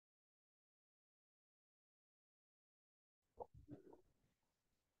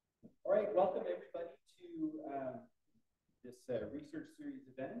All right, welcome everybody to this research series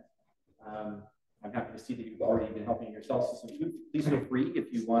event. I'm happy to see that you've already been helping yourselves to some food. Please feel free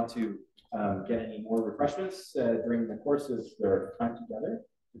if you want to get any more refreshments during the course of their time together,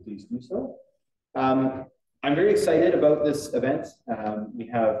 please do so. I'm very excited about this event. We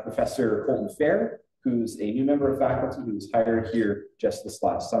have Professor Colton Fehr, who's a new member of faculty who was hired here just this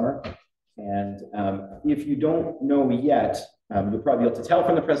last summer. And if you don't know yet, you'll probably be able to tell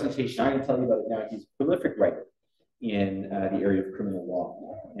from the presentation. I'm going to tell you about it now. He's a prolific writer in the area of criminal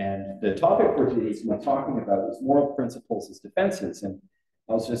law. And the topic for today we're talking about is moral principles as defenses. And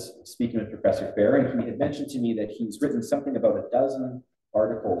I was just speaking with Professor Fehr, and he had mentioned to me that he's written something about a dozen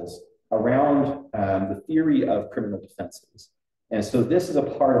articles around the theory of criminal defenses. And so this is a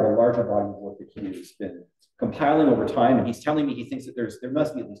part of a larger body of work that he has been compiling over time. And he's telling me he thinks that there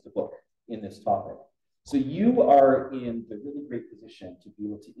must be at least a book in this topic. So you are in the really great position to be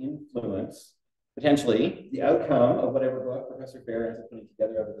able to influence potentially the outcome of whatever book Professor Fehr ends up putting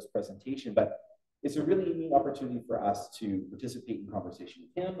together out of this presentation. But it's a really neat opportunity for us to participate in conversation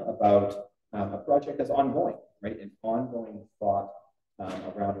with him about a project that's ongoing, right? An ongoing thought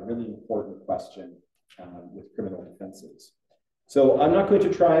around a really important question with criminal defenses. So I'm not going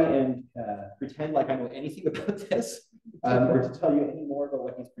to try and pretend like I know anything about this or to tell you any more about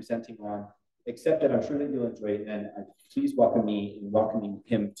what he's presenting on, except that I'm sure that you'll enjoy it, and please welcome me in welcoming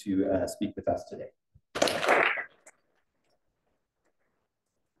him to speak with us today.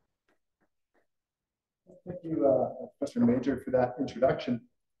 Thank you, Professor Major, for that introduction.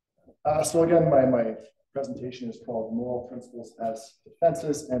 So again, my presentation is called Moral Principles as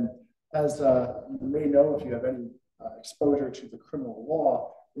Defenses, and as you may know, if you have any exposure to the criminal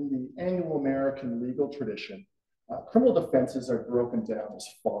law, in the Anglo-American legal tradition, criminal defenses are broken down as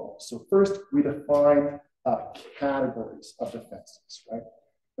follows. So first, we define categories of defenses, right?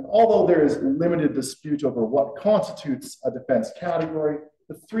 And although there is limited dispute over what constitutes a defense category,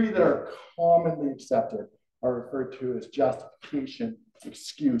 the three that are commonly accepted are referred to as justification,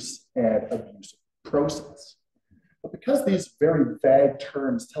 excuse, and abuse of process. But because these very vague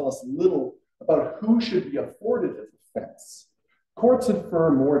terms tell us little about who should be afforded a defense, courts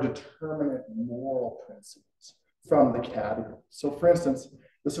infer more determinate moral principles from the category. So for instance,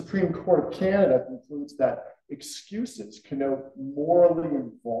 the Supreme Court of Canada concludes that excuses connote morally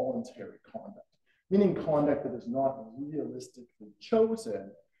involuntary conduct, meaning conduct that is not realistically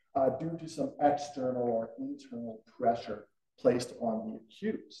chosen due to some external or internal pressure placed on the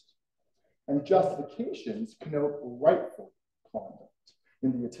accused. And justifications connote rightful conduct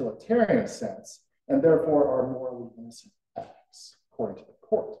in the utilitarian sense, and therefore are morally innocent acts, according to the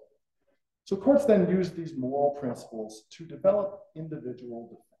court. So courts then use these moral principles to develop individual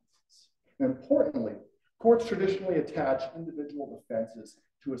defenses. And importantly, courts traditionally attach individual defenses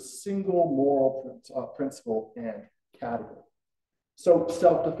to a single moral principle and category. So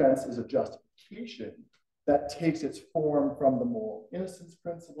self-defense is a justification that takes its form from the moral innocence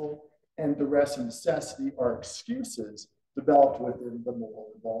principle, and duress and necessity are excuses developed within the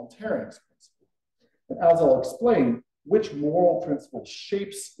moral voluntariness principle. And as I'll explain, which moral principle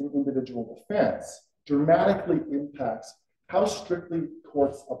shapes an individual defense dramatically impacts how strictly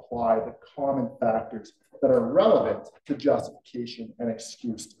courts apply the common factors that are relevant to justification and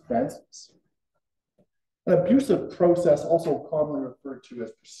excuse defenses. An abusive process, also commonly referred to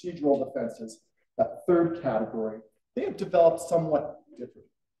as procedural defenses, that third category, they have developed somewhat differently.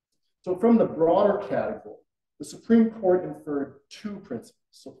 So from the broader category, the Supreme Court inferred two principles.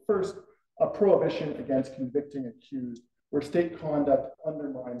 So first, a prohibition against convicting accused where state conduct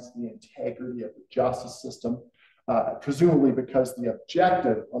undermines the integrity of the justice system, presumably because the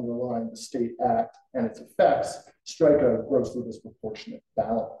objective underlying the state act and its effects strike a grossly disproportionate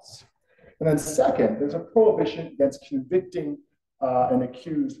balance. And then second, there's a prohibition against convicting an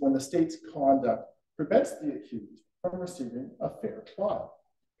accused when the state's conduct prevents the accused from receiving a fair trial.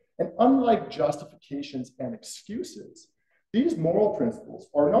 And unlike justifications and excuses, these moral principles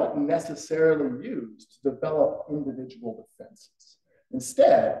are not necessarily used to develop individual defenses.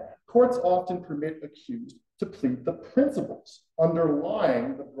 Instead, courts often permit accused to plead the principles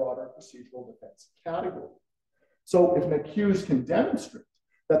underlying the broader procedural defense category. So if an accused can demonstrate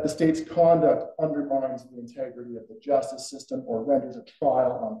that the state's conduct undermines the integrity of the justice system or renders a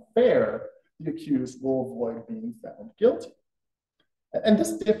trial unfair, the accused will avoid being found guilty. And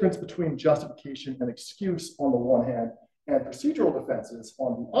this difference between justification and excuse on the one hand and procedural defenses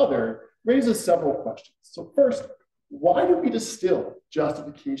on the other raises several questions. So first, why do we distill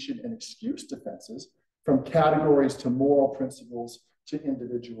justification and excuse defenses from categories to moral principles to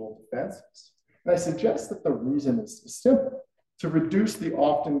individual defenses? And I suggest that the reason is simple. to reduce the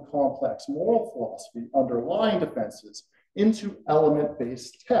often complex moral philosophy underlying defenses into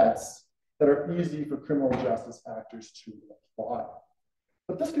element-based tests that are easy for criminal justice actors to apply.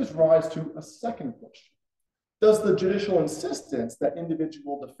 But this gives rise to a second question. Does the judicial insistence that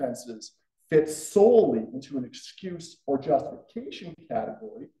individual defenses fit solely into an excuse or justification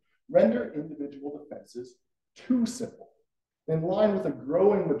category render individual defenses too simple? In line with a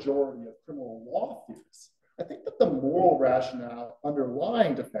growing majority of criminal law theorists, I think that the moral rationale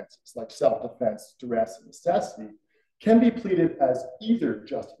underlying defenses like self-defense, duress, and necessity can be pleaded as either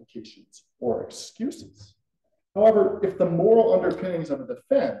justifications or excuses. However, if the moral underpinnings of a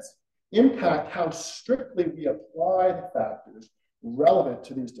defense impact how strictly we apply the factors relevant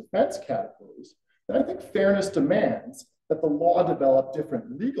to these defense categories, then I think fairness demands that the law develop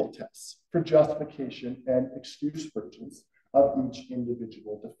different legal tests for justification and excuse versions of each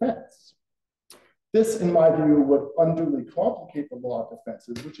individual defense. This, in my view, would unduly complicate the law of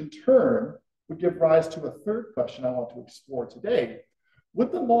defenses, which in turn would give rise to a third question I want to explore today.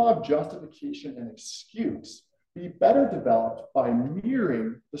 Would the law of justification and excuse be better developed by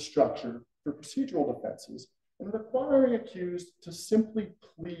mirroring the structure for procedural defenses and requiring accused to simply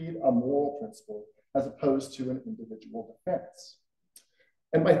plead a moral principle as opposed to an individual defense?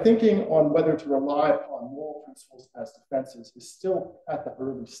 And my thinking on whether to rely upon moral principles as defenses is still at the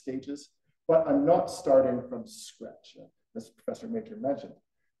early stages, but I'm not starting from scratch, as Professor Major mentioned.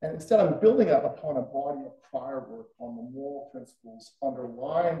 And instead, I'm building up upon a body of prior work on the moral principles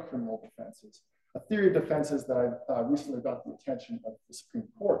underlying criminal defenses, a theory of defenses that I recently got the attention of the Supreme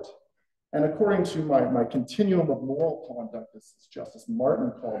Court. And according to my continuum of moral conduct, as Justice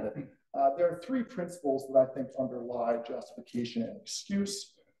Martin called it, there are three principles that I think underlie justification and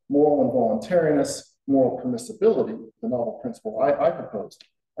excuse: moral involuntariness, moral permissibility, the novel principle I proposed,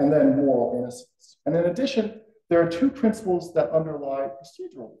 and then moral innocence. And in addition, there are two principles that underlie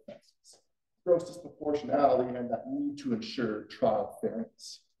procedural defenses: gross disproportionality and that need to ensure trial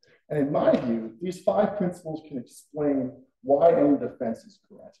fairness. And in my view, these five principles can explain why any defense is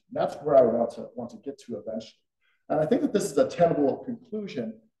granted. And that's where I want to get to eventually. And I think that this is a tenable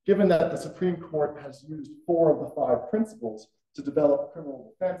conclusion, given that the Supreme Court has used 4 of the 5 principles to develop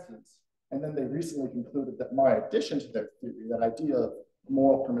criminal defenses. And then they recently concluded that my addition to their theory, that idea of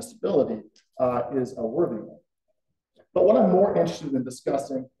moral permissibility, is a worthy one. But what I'm more interested in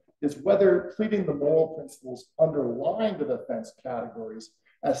discussing is whether pleading the moral principles underlying the defense categories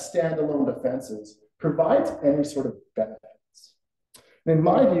as standalone defenses provides any sort of benefits. And in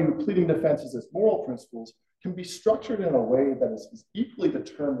my view, pleading defenses as moral principles can be structured in a way that is equally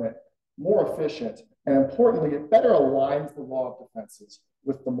determinate, more efficient, and importantly, it better aligns the law of defenses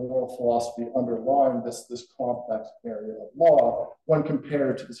with the moral philosophy underlying this complex area of law when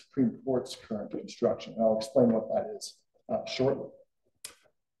compared to the Supreme Court's current construction. And I'll explain what that is shortly.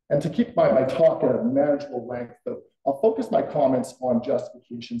 And to keep my talk at a manageable length, though, I'll focus my comments on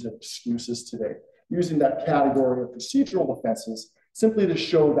justifications and excuses today, using that category of procedural defenses simply to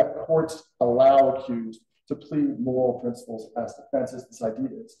show that courts allow accused to plead moral principles as defenses. This idea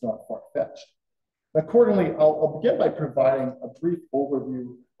is not far-fetched. Accordingly, I'll begin by providing a brief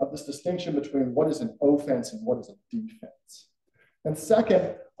overview of this distinction between what is an offense and what is a defense. And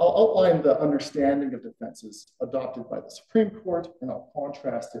second, I'll outline the understanding of defenses adopted by the Supreme Court, and I'll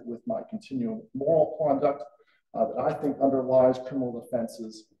contrast it with my continuum of moral conduct that I think underlies criminal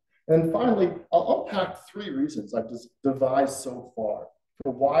defenses. And then finally, I'll unpack 3 reasons I've devised so far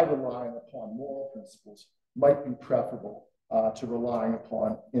for why relying upon moral principles might be preferable to relying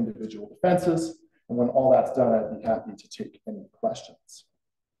upon individual defenses. And when all that's done, I'd be happy to take any questions.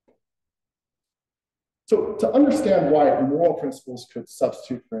 So to understand why moral principles could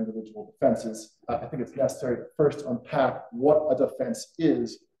substitute for individual defenses, I think it's necessary to first unpack what a defense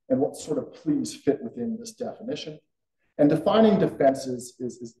is and what sort of pleas fit within this definition. And defining defenses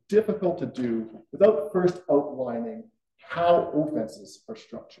is difficult to do without first outlining how offenses are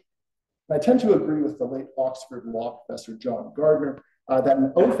structured. And I tend to agree with the late Oxford law professor John Gardner that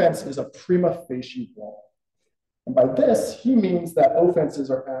an offense is a prima facie wrong. And by this, he means that offenses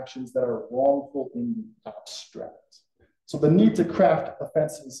are actions that are wrongful in the abstract. So the need to craft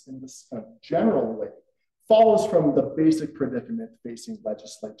offenses in this kind of general way follows from the basic predicament facing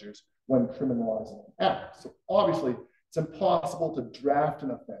legislatures when criminalizing an act. So obviously, it's impossible to draft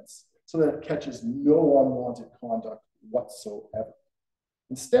an offense so that it catches no unwanted conduct whatsoever.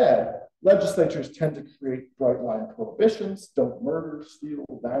 Instead, legislatures tend to create bright line prohibitions: don't murder, steal,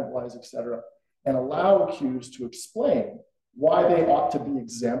 vandalize, etc., and allow accused to explain why they ought to be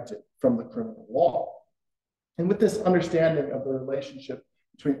exempted from the criminal law. And with this understanding of the relationship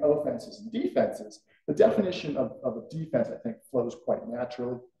between offenses and defenses, the definition of a defense, I think, flows quite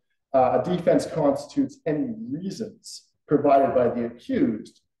naturally. A defense constitutes any reasons provided by the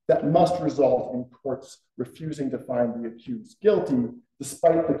accused that must result in courts refusing to find the accused guilty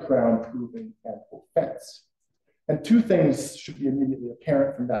despite the Crown proving an offense. And two things should be immediately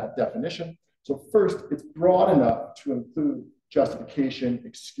apparent from that definition. So first, it's broad enough to include justification,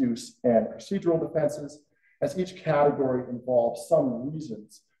 excuse, and procedural defenses, as each category involves some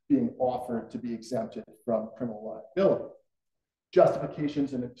reasons being offered to be exempted from criminal liability.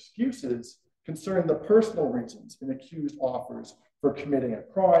 Justifications and excuses concern the personal reasons an accused offers for committing a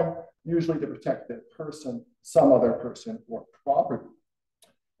crime, usually to protect their person, some other person, or property.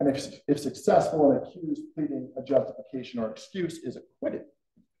 And if successful, an accused pleading a justification or excuse is acquitted.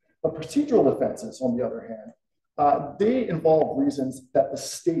 But procedural defenses, on the other hand, they involve reasons that the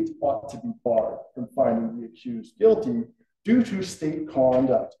state ought to be barred from finding the accused guilty due to state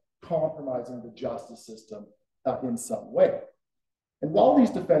conduct compromising the justice system in some way. And while these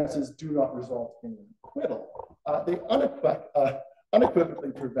defenses do not result in an acquittal, they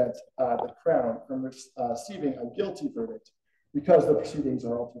unequivocally prevent the Crown from receiving a guilty verdict because the proceedings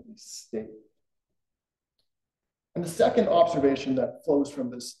are ultimately stayed. And the second observation that flows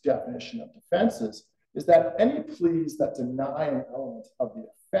from this definition of defenses is that any pleas that deny an element of the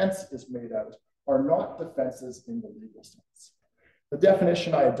offense is made out are not defenses in the legal sense. The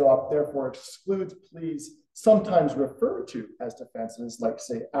definition I adopt therefore excludes pleas sometimes referred to as defenses, like,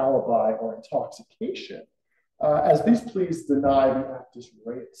 say, alibi or intoxication, as these pleas deny the actus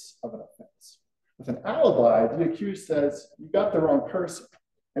reus of an offense. With an alibi, the accused says, you got the wrong person.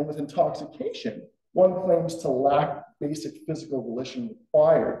 And with intoxication, one claims to lack basic physical volition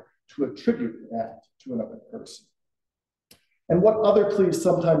required to attribute an act to another person. And what other pleas,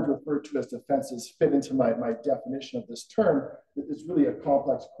 sometimes referred to as defenses, fit into my definition of this term is really a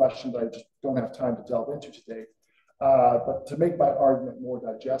complex question that I just don't have time to delve into today. But to make my argument more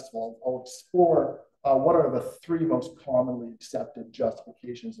digestible, I'll explore what are the three most commonly accepted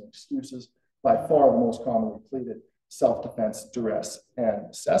justifications and excuses, by far the most commonly pleaded: self-defense, duress, and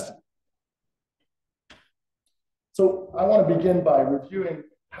necessity. So I want to begin by reviewing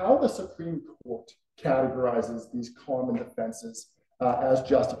how the Supreme Court categorizes these common defenses as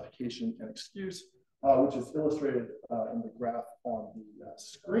justification and excuse, which is illustrated in the graph on the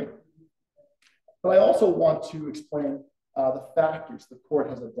screen. But I also want to explain the factors the court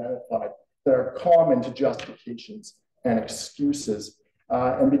has identified that are common to justifications and excuses.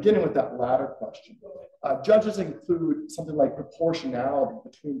 And beginning with that latter question, judges include something like proportionality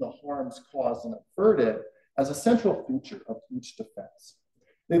between the harms caused and averted as a central feature of each defense.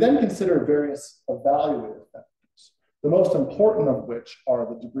 They then consider various evaluative factors, the most important of which are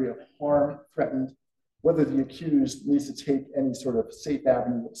the degree of harm threatened, whether the accused needs to take any sort of safe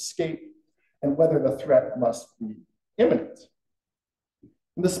avenue of escape, and whether the threat must be imminent.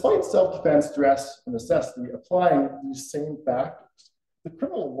 And despite self-defense, duress, and necessity applying these same factors, the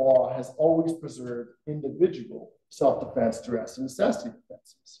criminal law has always preserved individual self-defense, duress, and necessity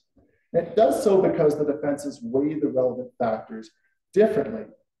defenses. And it does so because the defenses weigh the relevant factors differently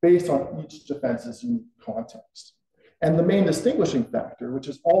based on each defense's unique context. And the main distinguishing factor, which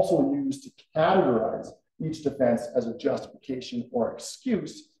is also used to categorize each defense as a justification or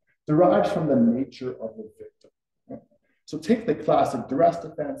excuse, derives from the nature of the victim. So take the classic duress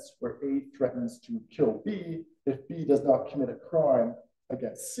defense, where A threatens to kill B if B does not commit a crime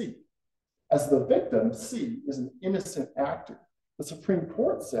against C. As the victim, C is an innocent actor. The Supreme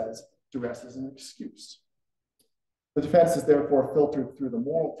Court says duress is an excuse. The defense is therefore filtered through the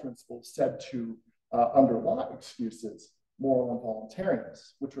moral principles said to underlie excuses, moral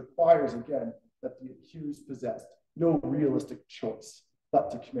involuntariness, which requires, again, that the accused possessed no realistic choice but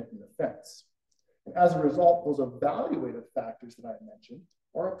to commit an offense. And as a result, those evaluative factors that I mentioned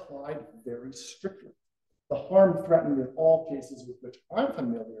are applied very strictly. The harm threatened in all cases with which I'm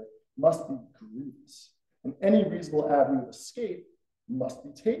familiar must be grievous, and any reasonable avenue of escape must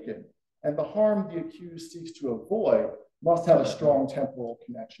be taken, and the harm the accused seeks to avoid must have a strong temporal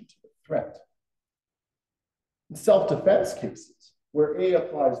connection to the threat. In self-defense cases, where A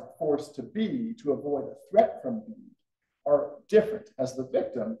applies force to B to avoid a threat from B, are different, as the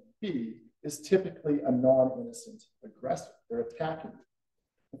victim, B, is typically a non-innocent aggressor. They're attacking.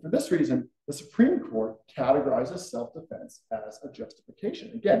 And for this reason, the Supreme Court categorizes self-defense as a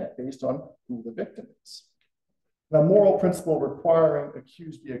justification, again, based on who the victim is. And a moral principle requiring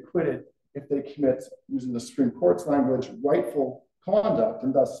accused be acquitted if they commit, using the Supreme Court's language, rightful conduct,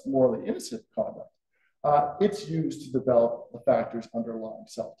 and thus morally innocent conduct, it's used to develop the factors underlying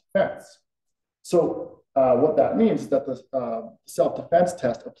self-defense. So what that means is that the self-defense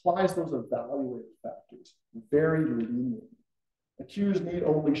test applies those evaluative factors very lenient. Accused need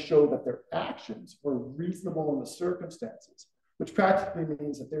only show that their actions were reasonable in the circumstances, which practically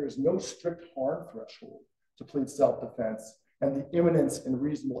means that there is no strict harm threshold to plead self-defense, and the imminence and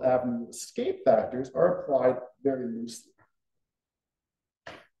reasonable avenue of escape factors are applied very loosely.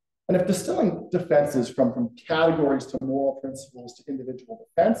 And if distilling defenses from categories to moral principles to individual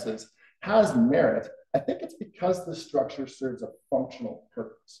defenses has merit, I think it's because this structure serves a functional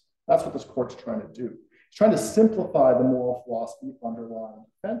purpose. That's what this court's trying to do. It's trying to simplify the moral philosophy underlying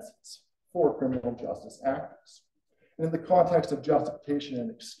defenses for criminal justice actors. And in the context of justification and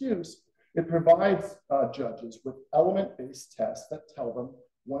excuse, it provides judges with element-based tests that tell them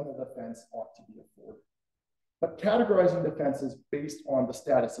when a defense ought to be afforded. But categorizing defenses based on the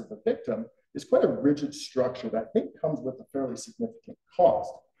status of the victim is quite a rigid structure that I think comes with a fairly significant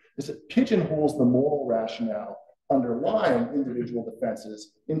cost, as it pigeonholes the moral rationale underlying individual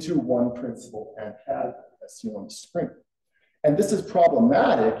defenses into one principle and category, as seen on the screen. And this is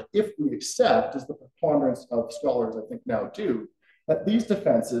problematic if we accept, as the preponderance of scholars I think now do, that these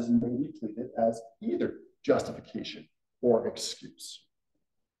defenses may be pleaded as either justification or excuse.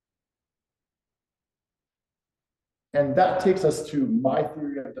 And that takes us to my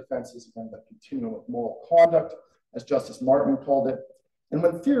theory of defenses, again, the continuum of moral conduct, as Justice Martin called it. And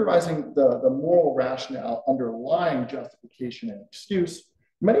when theorizing the moral rationale underlying justification and excuse,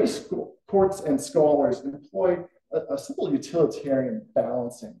 many courts and scholars employ a simple utilitarian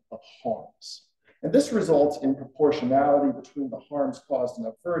balancing of harms. And this results in proportionality between the harms caused and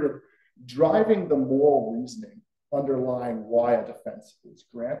averted, driving the moral reasoning underlying why a defense is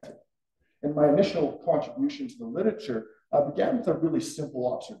granted. And my initial contribution to the literature began with a really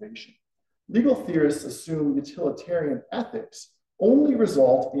simple observation. Legal theorists assume utilitarian ethics only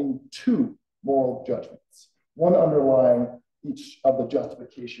result in two moral judgments, one underlying each of the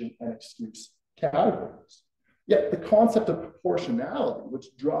justification and excuse categories. Yet the concept of proportionality,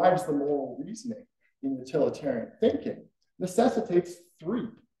 which drives the moral reasoning in utilitarian thinking, necessitates three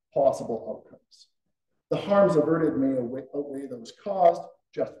possible outcomes. The harms averted may outweigh those caused,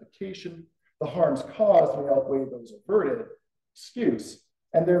 justification. The harms caused may outweigh those averted, excuse.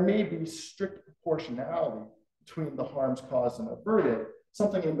 And there may be strict proportionality between the harms caused and averted,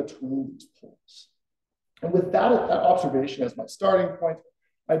 something in between these poles. And with that observation as my starting point,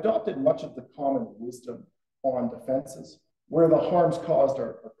 I adopted much of the common wisdom on defenses. Where the harms caused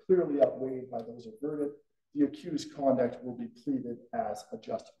are clearly outweighed by those averted, the accused conduct will be pleaded as a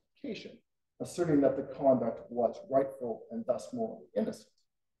justification, asserting that the conduct was rightful and thus morally innocent.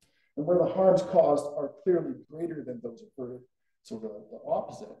 And where the harms caused are clearly greater than those averted, so the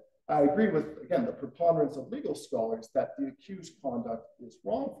opposite, I agree with, again, the preponderance of legal scholars that the accused conduct is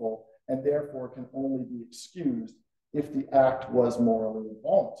wrongful and therefore can only be excused if the act was morally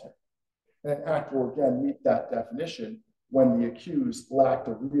involuntary. And an act will again meet that definition when the accused lacked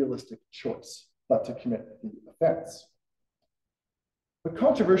a realistic choice but to commit the offense. But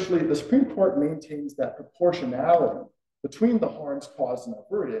controversially, the Supreme Court maintains that proportionality between the harms caused and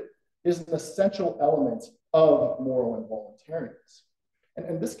averted is an essential element of moral involuntariness.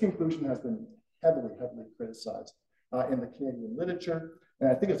 And this conclusion has been heavily criticized in the Canadian literature. And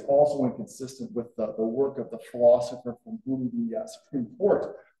I think it's also inconsistent with the work of the philosopher from whom the Supreme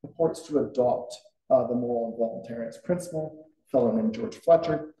Court purports to adopt the moral involuntariness principle, a fellow named George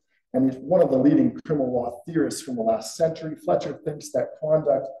Fletcher. And he's one of the leading criminal law theorists from the last century. Fletcher thinks that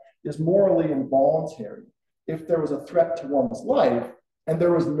conduct is morally involuntary if there was a threat to one's life and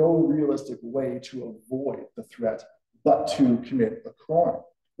there was no realistic way to avoid the threat but to commit a crime,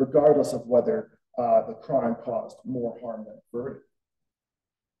 regardless of whether the crime caused more harm than averted.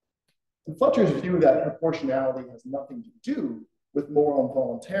 And Fletcher's view that proportionality has nothing to do with moral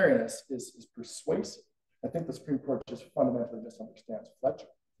involuntariness is persuasive. I think the Supreme Court just fundamentally misunderstands Fletcher.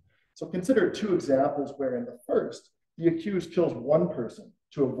 So consider two examples where in the first, the accused kills one person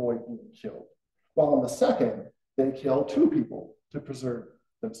to avoid being killed, while in the second, they kill two people to preserve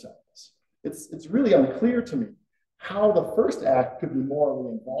themselves. It's really unclear to me how the first act could be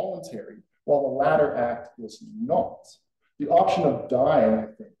morally involuntary while the latter act is not. The option of dying, I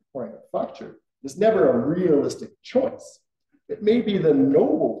think, according to Fletcher, is never a realistic choice. It may be the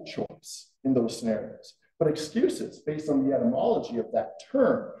noble choice in those scenarios, but excuses based on the etymology of that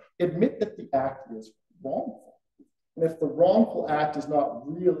term admit that the act is wrongful. And if the wrongful act is not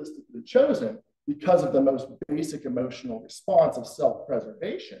realistically chosen because of the most basic emotional response of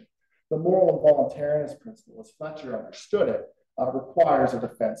self-preservation, the moral involuntariness principle, as Fletcher understood it, requires a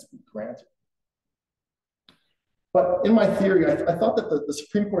defense be granted. But in my theory, I thought that the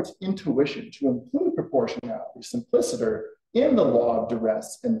Supreme Court's intuition to include proportionality, simpliciter, in the law of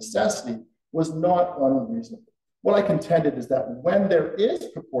duress and necessity was not unreasonable. What I contended is that when there is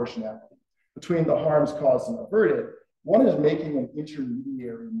proportionality between the harms caused and averted, one is making an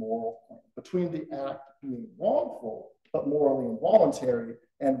intermediary moral claim between the act being wrongful but morally involuntary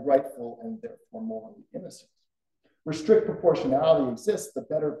and rightful and therefore morally innocent. Where strict proportionality exists, the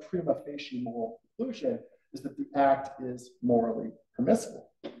better prima facie moral conclusion is that the act is morally permissible.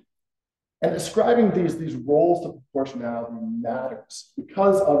 And ascribing these roles to proportionality matters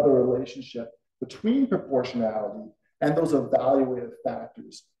because of the relationship between proportionality and those evaluative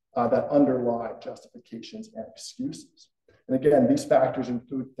factors that underlie justifications and excuses. And again, these factors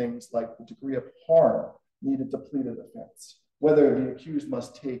include things like the degree of harm needed to plead a defense, whether the accused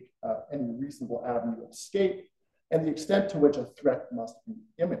must take any reasonable avenue of escape, and the extent to which a threat must be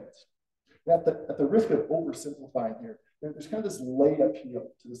imminent. And at the risk of oversimplifying here, there's kind of this lay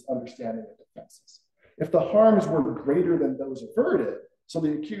appeal to this understanding of defenses. If the harms were greater than those averted, so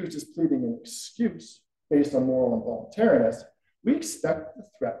the accused is pleading an excuse based on moral involuntariness, we expect the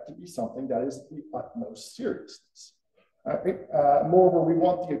threat to be something that is the utmost seriousness. Moreover, we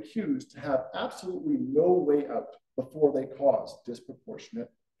want the accused to have absolutely no way out before they cause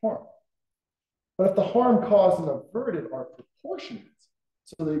disproportionate harm. But if the harm caused and averted are proportionate,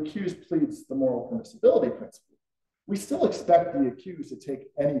 so the accused pleads the moral permissibility principle, we still expect the accused to take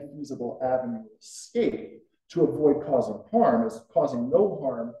any feasible avenue of escape to avoid causing harm, as causing no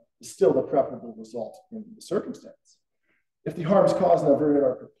harm is still the preferable result in the circumstance. If the harms caused and averted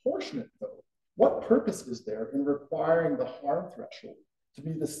are proportionate, though, what purpose is there in requiring the harm threshold to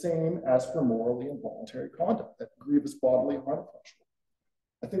be the same as for morally involuntary conduct, that grievous bodily harm threshold?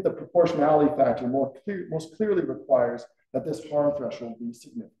 I think the proportionality factor most clearly requires that this harm threshold be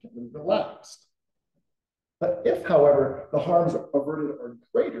significantly relaxed. But if, however, the harms averted are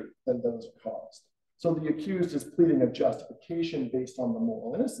greater than those caused, so the accused is pleading a justification based on the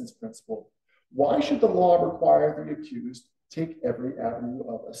moral innocence principle, why should the law require the accused take every avenue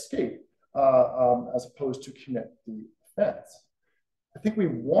of escape as opposed to commit the offense? I think we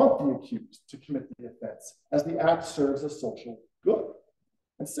want the accused to commit the offense as the act serves a social good.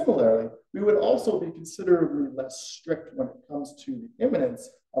 And similarly, we would also be considerably less strict when it comes to the imminence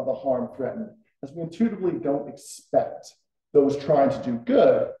of the harm threatened, as we intuitively don't expect those trying to do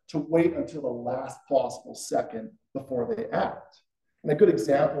good to wait until the last possible second before they act. And a good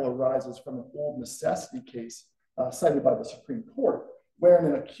example arises from an old necessity case cited by the Supreme Court, wherein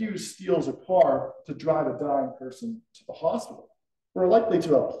an accused steals a car to drive a dying person to the hospital. We're likely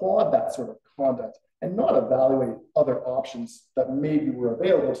to applaud that sort of conduct and not evaluate other options that maybe were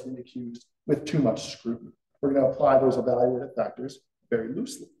available to the accused with too much scrutiny. We're going to apply those evaluative factors very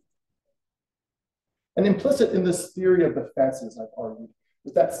loosely. And implicit in this theory of defenses, I've argued,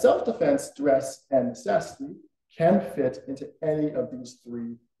 is that self-defense, duress, and necessity can fit into any of these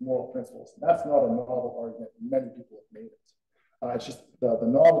three moral principles. And that's not a novel argument. Many people have made it. It's just the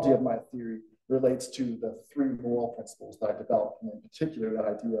novelty of my theory relates to the three moral principles that I developed, and in particular, that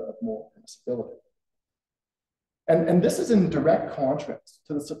idea of moral permissibility. And this is in direct contrast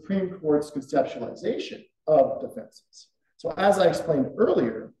to the Supreme Court's conceptualization of defenses. So as I explained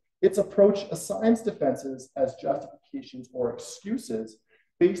earlier, its approach assigns defenses as justifications or excuses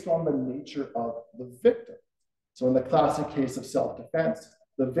based on the nature of the victim. So in the classic case of self-defense,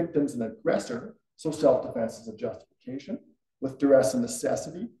 the victim's an aggressor, so self-defense is a justification. With duress and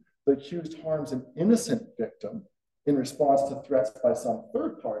necessity, the accused harms an innocent victim in response to threats by some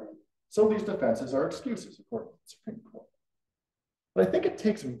third party, so these defenses are excuses, according to the Supreme Court. But I think it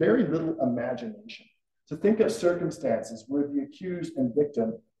takes very little imagination to think of circumstances where the accused and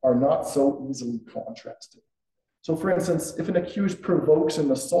victim are not so easily contrasted. So for instance, if an accused provokes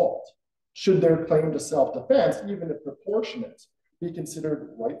an assault, should their claim to self-defense, even if proportionate, be considered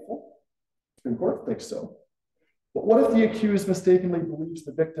rightful? The Supreme Court thinks so. But what if the accused mistakenly believes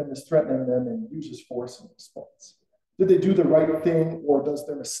the victim is threatening them and uses force in response? Did they do the right thing, or does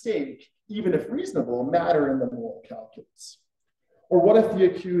their mistake, even if reasonable, matter in the moral calculus? Or what if the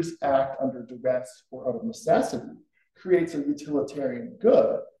accused act under duress or out of necessity creates a utilitarian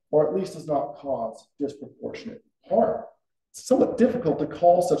good, or at least does not cause disproportionate harm? It's somewhat difficult to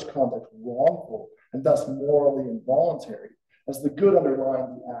call such conduct wrongful and thus morally involuntary, as the good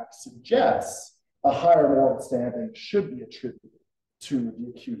underlying the act suggests a higher moral standing should be attributed to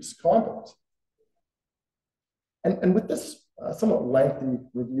the accused's conduct. And with this somewhat lengthy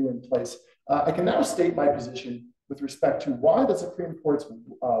review in place, I can now state my position with respect to why the Supreme Court's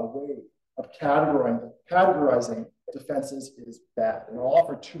way of categorizing defenses is bad. And I'll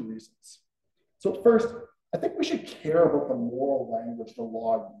offer two reasons. So first, I think we should care about the moral language the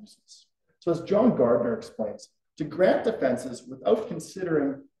law uses. So as John Gardner explains, to grant defenses without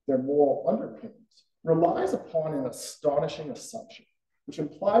considering their moral underpinnings, relies upon an astonishing assumption, which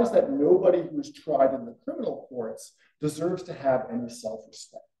implies that nobody who is tried in the criminal courts deserves to have any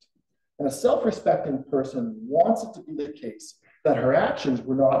self-respect. And a self-respecting person wants it to be the case that her actions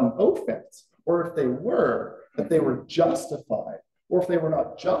were not an offense, or if they were, that they were justified, or if they were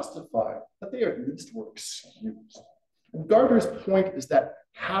not justified, that they at least were excused. And Gardner's point is that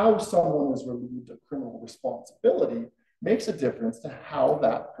how someone is relieved of criminal responsibility makes a difference to how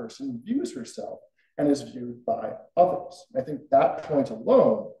that person views herself and is viewed by others. I think that point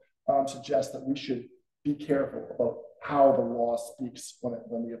alone suggests that we should be careful about how the law speaks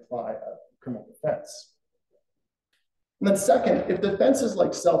when we apply a criminal defense. And then second, if defenses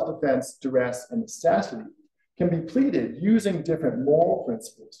like self-defense, duress, and necessity can be pleaded using different moral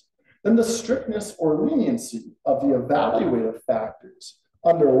principles, then the strictness or leniency of the evaluative factors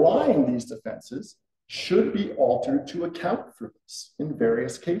underlying these defenses should be altered to account for this in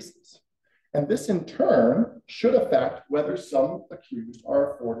various cases. And this in turn should affect whether some accused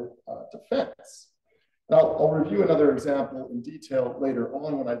are afforded defense. Now, I'll review another example in detail later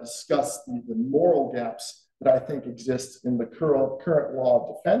on when I discuss the moral gaps that I think exist in the current law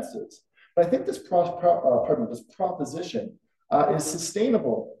of defenses. But I think this proposition is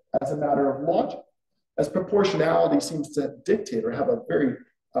sustainable as a matter of logic, as proportionality seems to dictate or have a very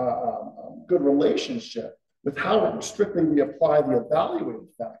good relationship with how strictly we apply the evaluating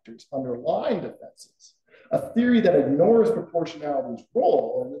factors underlying defenses. A theory that ignores proportionality's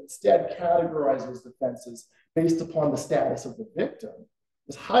role and instead categorizes defenses based upon the status of the victim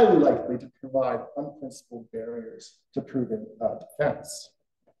is highly likely to provide unprincipled barriers to proving defense.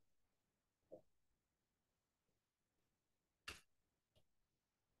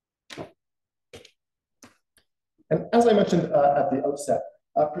 And as I mentioned at the outset,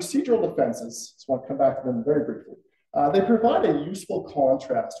 procedural defenses, so I'll come back to them very briefly, they provide a useful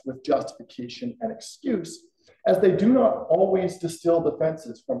contrast with justification and excuse, as they do not always distill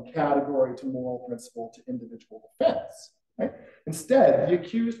defenses from category to moral principle to individual defense. Right? Instead, the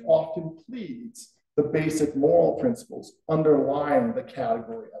accused often pleads the basic moral principles underlying the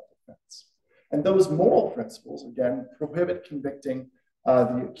category of defense. And those moral principles, again, prohibit convicting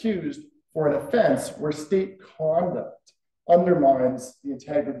the accused for an offense where state conduct undermines the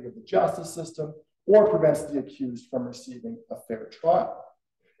integrity of the justice system or prevents the accused from receiving a fair trial.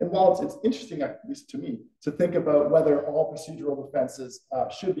 And while it's interesting, at least to me, to think about whether all procedural defenses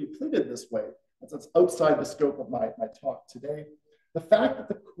should be pleaded this way, that's outside the scope of my talk today, the fact that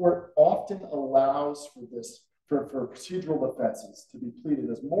the court often allows for this, for procedural defenses to be pleaded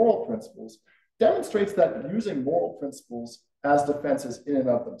as moral principles demonstrates that using moral principles as defenses in and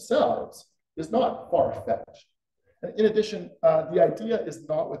of themselves is not far-fetched. And in addition, the idea is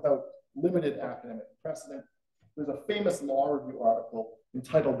not without limited academic precedent. There's a famous law review article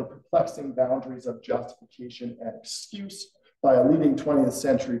entitled "The Perplexing Boundaries of Justification and Excuse" by a leading 20th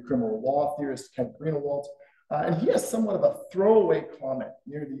century criminal law theorist, Kent Greenewalt. And he has somewhat of a throwaway comment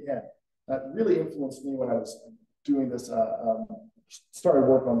near the end that really influenced me when I was doing this, started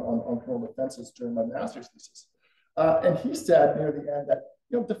work on criminal defenses during my master's thesis. And he said near the end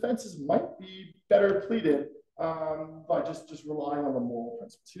that defenses might be better pleaded by just relying on the moral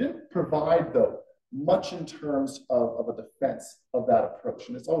principles. He didn't provide, though, much in terms of a defense of that approach,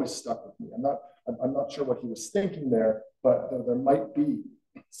 and it's always stuck with me. I'm not sure what he was thinking there, but there might be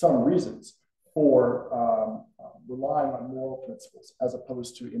some reasons for relying on moral principles as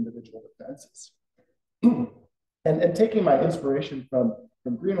opposed to individual defenses. And taking my inspiration from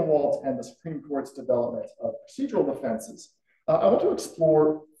Greenewalt and the Supreme Court's development of procedural defenses, I want to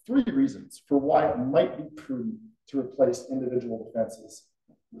explore 3 reasons for why it might be prudent to replace individual defenses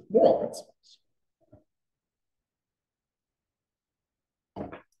with moral principles.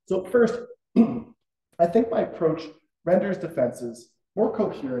 So first, I think my approach renders defenses more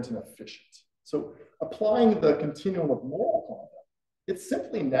coherent and efficient. So applying the continuum of moral conduct, it's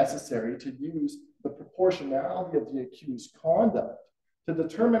simply necessary to use the proportionality of the accused's conduct to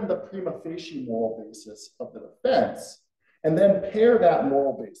determine the prima facie moral basis of the defense, and then pair that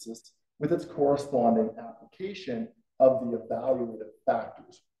moral basis with its corresponding application of the evaluative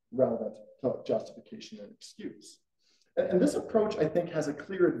factors relevant to justification and excuse. And this approach, I think, has a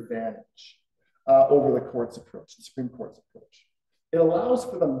clear advantage over the court's approach, the Supreme Court's approach. It allows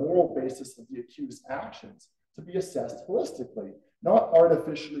for the moral basis of the accused's actions to be assessed holistically, not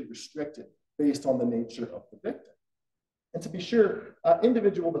artificially restricted based on the nature of the victim. And to be sure,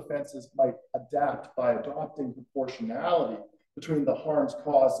 individual defenses might adapt by adopting proportionality between the harms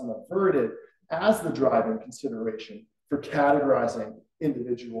caused and averted as the driving consideration for categorizing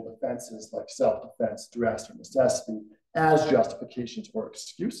individual defenses like self-defense, duress, or necessity as justifications or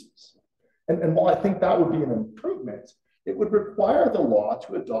excuses. And while I think that would be an improvement, it would require the law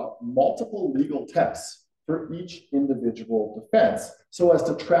to adopt multiple legal tests for each individual defense so as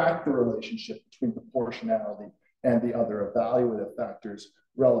to track the relationship between proportionality and the other evaluative factors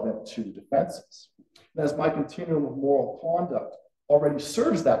relevant to defenses. And as my continuum of moral conduct already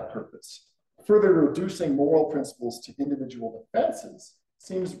serves that purpose, further reducing moral principles to individual defenses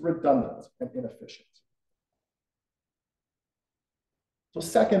seems redundant and inefficient. So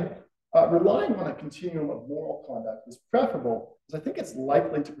second, relying on a continuum of moral conduct is preferable because I think it's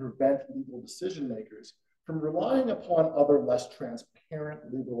likely to prevent legal decision makers from relying upon other less transparent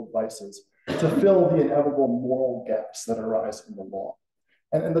legal advices to fill the inevitable moral gaps that arise in the law.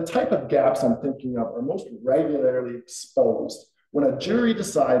 And the type of gaps I'm thinking of are most regularly exposed when a jury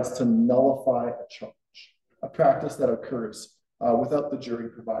decides to nullify a charge, a practice that occurs without the jury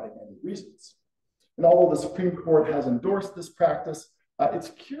providing any reasons. And although the Supreme Court has endorsed this practice, it's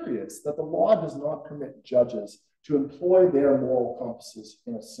curious that the law does not permit judges to employ their moral compasses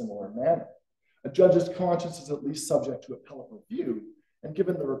in a similar manner. A judge's conscience is at least subject to appellate review, and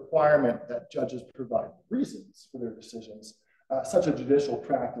given the requirement that judges provide reasons for their decisions, such a judicial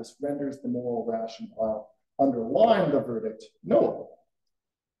practice renders the moral rationale underlying the verdict nullable.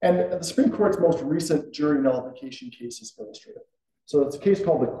 And the Supreme Court's most recent jury nullification case is illustrative. So it's a case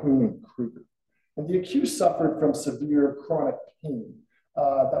called the Queen and Kruger. And the accused suffered from severe chronic pain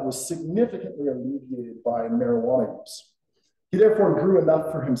that was significantly alleviated by marijuana use. He therefore grew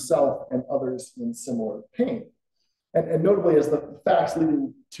enough for himself and others in similar pain. And notably, as the facts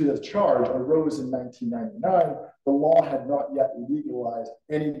leading to the charge arose in 1999, the law had not yet legalized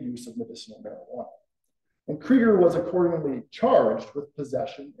any use of medicinal marijuana. And Krieger was accordingly charged with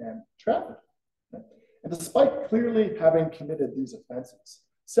possession and trafficking. And despite clearly having committed these offenses,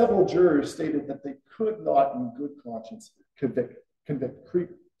 several jurors stated that they could not, in good conscience, convict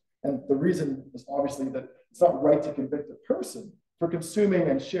Krieger. And the reason is obviously that it's not right to convict a person for consuming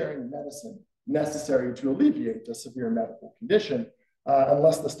and sharing medicine necessary to alleviate a severe medical condition,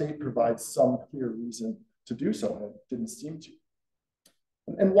 unless the state provides some clear reason to do so, and it didn't seem to.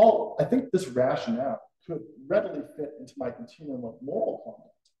 And while I think this rationale could readily fit into my continuum of moral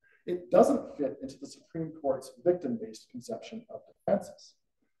conduct, it doesn't fit into the Supreme Court's victim-based conception of defenses.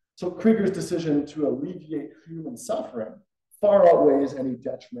 So Krieger's decision to alleviate human suffering far outweighs any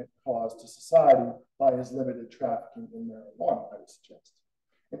detriment caused to society by his limited trafficking in marijuana, I would suggest.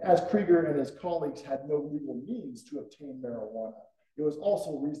 And as Krieger and his colleagues had no legal means to obtain marijuana, it was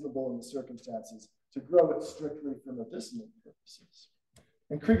also reasonable in the circumstances to grow it strictly for medicinal purposes.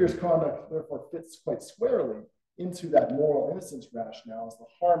 And Krieger's conduct therefore fits quite squarely into that moral innocence rationale, as the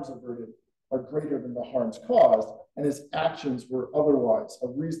harms averted are greater than the harms caused, and his actions were otherwise a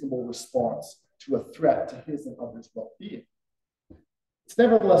reasonable response to a threat to his and others' well-being. It's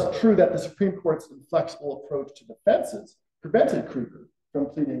nevertheless true that the Supreme Court's inflexible approach to defenses prevented Krieger from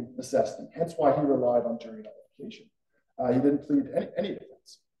pleading necessity, hence why he relied on jury nullification. He didn't plead any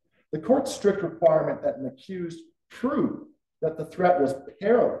defense. The court's strict requirement that an accused prove that the threat was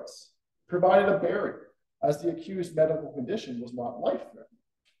perilous provided a barrier, as the accused's medical condition was not life-threatening.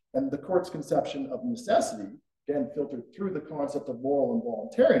 And the court's conception of necessity, again filtered through the concept of moral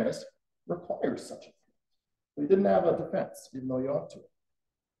involuntariness, requires such a thing. But he didn't have a defense, even though he ought to.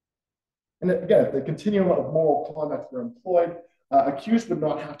 And again, if the continuum of moral conduct were employed, accused would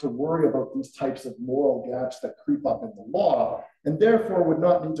not have to worry about these types of moral gaps that creep up in the law, and therefore would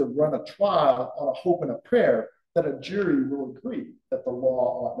not need to run a trial on a hope and a prayer that a jury will agree that the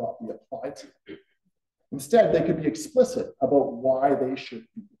law ought not be applied to them. Instead, they could be explicit about why they should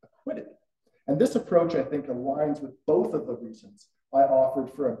be acquitted. And this approach, I think, aligns with both of the reasons I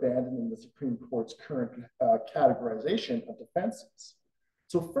offered for abandoning the Supreme Court's current categorization of defenses.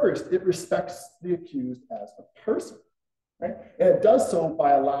 So first, it respects the accused as a person, right? And it does so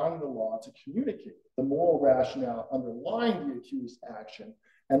by allowing the law to communicate the moral rationale underlying the accused's action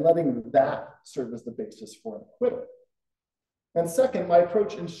and letting that serve as the basis for an acquittal. And second, my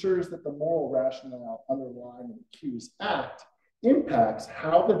approach ensures that the moral rationale underlying an accused's act impacts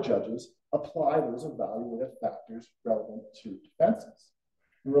how the judges apply those evaluative factors relevant to defenses.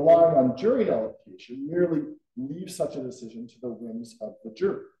 And relying on jury nullification merely leaves such a decision to the whims of the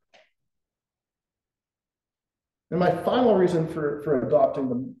jury. And my final reason for adopting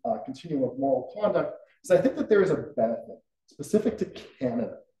the continuum of moral conduct is I think that there is a benefit specific to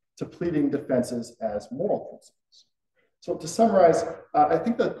Canada to pleading defenses as moral principles. So to summarize, I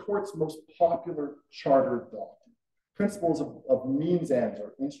think the court's most popular charter doctrine, principles of means ends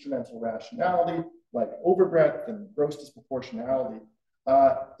or instrumental rationality, like overbreadth and gross disproportionality,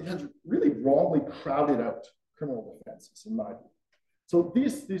 it has really wrongly crowded out criminal defenses, in my view. So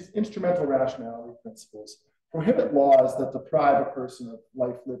these instrumental rationality principles prohibit laws that deprive a person of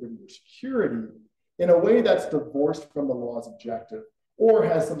life, liberty, or security in a way that's divorced from the law's objective or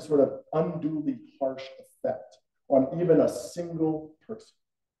has some sort of unduly harsh effect on even a single person,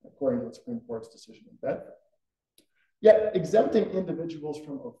 according to the Supreme Court's decision in Bedford. Yet exempting individuals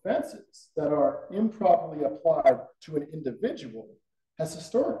from offenses that are improperly applied to an individual has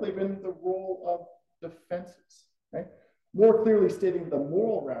historically been the role of defenses, right? More clearly stating the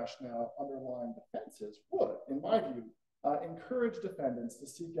moral rationale underlying defenses would, in my view, encourage defendants to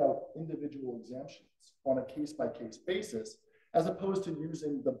seek out individual exemptions on a case-by-case basis, as opposed to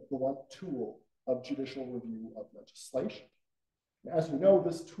using the blunt tool of judicial review of legislation. As you know,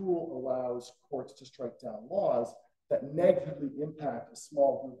 this tool allows courts to strike down laws that negatively impact a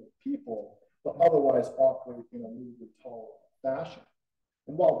small group of people, but otherwise operate in a legally tolerable fashion.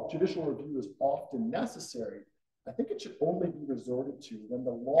 And while judicial review is often necessary, I think it should only be resorted to when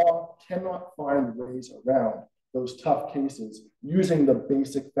the law cannot find ways around those tough cases using the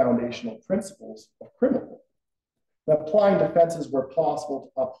basic foundational principles of criminal law. Applying defenses where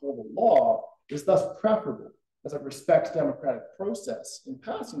possible to uphold the law is thus preferable, as it respects democratic process in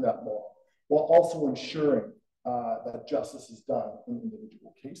passing that law, while also ensuring that justice is done in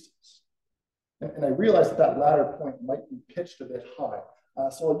individual cases. And I realize that latter point might be pitched a bit high,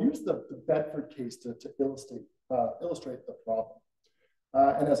 so I'll use the Bedford case to illustrate the problem.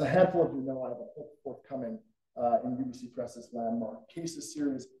 And as a handful of you know, I have a book forthcoming in UBC Press's landmark cases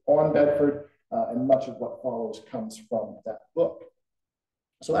series on Bedford, and much of what follows comes from that book.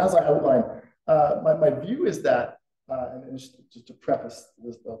 So as I outlined, my view is that, and just to preface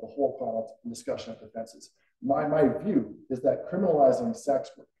the whole discussion of defenses, my view is that criminalizing sex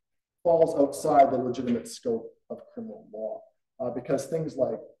work falls outside the legitimate scope of criminal law, because things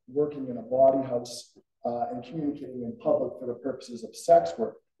like working in a bawdy house and communicating in public for the purposes of sex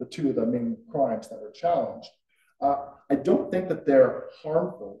work, the two of the main crimes that are challenged, I don't think that they're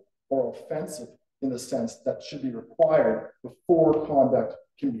harmful or offensive in the sense that should be required before conduct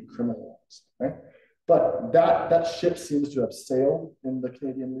can be criminalized, right? But that ship seems to have sailed in the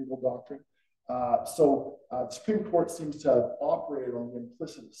Canadian legal doctrine. So the Supreme Court seems to have operated on the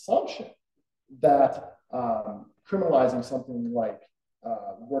implicit assumption that criminalizing something like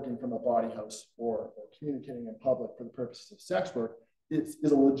working from a bawdy house or communicating in public for the purposes of sex work is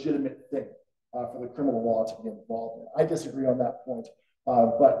a legitimate thing for the criminal law to be involved in. I disagree on that point,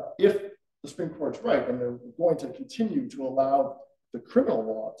 but if the Supreme Court's right and they're going to continue to allow the criminal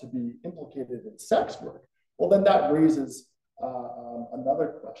law to be implicated in sex work, well, then that raises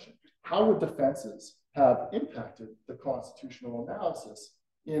another question. How would defenses have impacted the constitutional analysis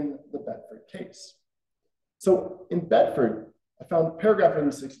in the Bedford case? So in Bedford, I found paragraph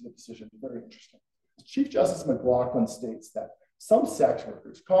 86 of the decision very interesting. Chief Justice McLaughlin states that some sex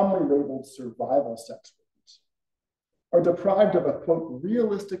workers, commonly labeled survival sex workers, are deprived of a, quote,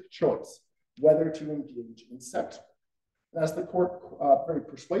 realistic choice whether to engage in sex work. And as the court very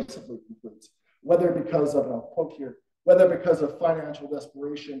persuasively concludes, whether because of, and I'll quote here, whether because of financial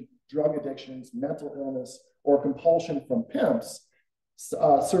desperation, drug addictions, mental illness, or compulsion from pimps,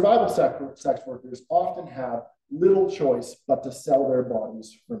 survival sex workers often have little choice but to sell their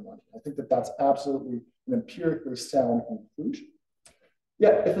bodies for money. I think that that's absolutely an empirically sound conclusion.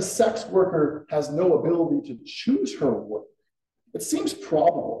 Yet, if a sex worker has no ability to choose her work, it seems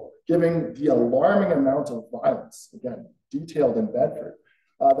probable, given the alarming amount of violence, again, detailed in Bedford,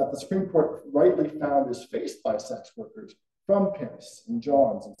 that the Supreme Court rightly found is faced by sex workers from pimps and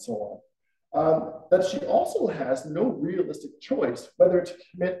johns and so on, that she also has no realistic choice whether to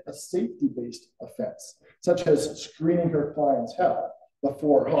commit a safety-based offense, such as screening her client's health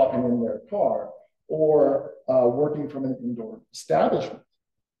before hopping in their car or working from an indoor establishment.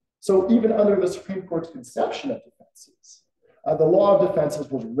 So even under the Supreme Court's conception of defenses, the law of defenses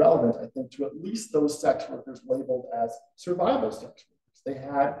was relevant, I think, to at least those sex workers labeled as survival sex workers. They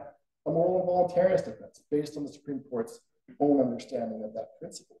had a moral and voluntariness defense based on the Supreme Court's own understanding of that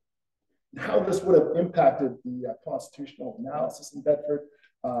principle. And how this would have impacted the constitutional analysis in Bedford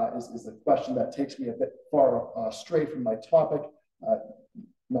is the question that takes me a bit far astray from my topic,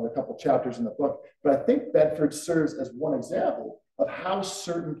 another couple chapters in the book. But I think Bedford serves as one example of how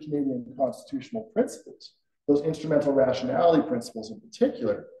certain Canadian constitutional principles, those instrumental rationality principles in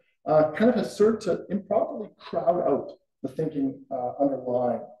particular, kind of has served to improperly crowd out the thinking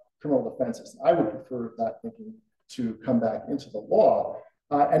underlying criminal defenses. I would prefer that thinking to come back into the law.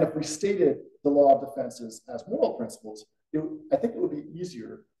 And if we stated the law of defenses as moral principles, I think it would be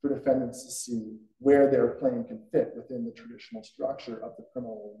easier for defendants to see where their claim can fit within the traditional structure of the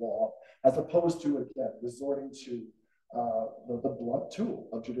criminal law, as opposed to, again, resorting to the blunt tool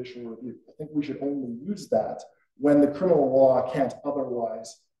of judicial review. I think we should only use that when the criminal law can't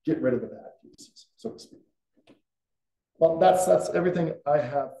otherwise get rid of the bad cases, so to speak. Well, that's everything I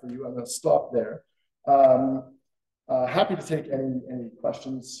have for you. I'm going to stop there. Happy to take any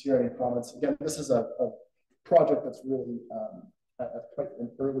questions, hear any comments. Again, this is a project that's really at quite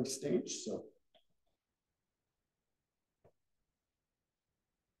an early stage. So,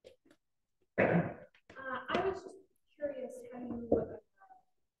 I was just curious how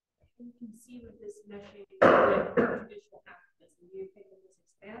you conceive of this meshing with judicial activism. Do you think that this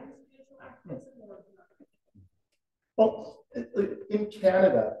expands judicial activism or not? well, in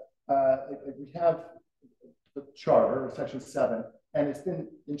Canada, we have the charter, or Section 7, and it's been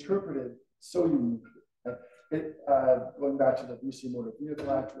interpreted so uniquely. Going back to the BC Motor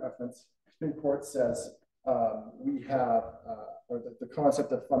Vehicle Act reference, Supreme Court says we have, or the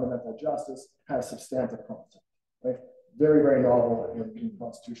concept of fundamental justice has substantive concept, right? Very, very novel in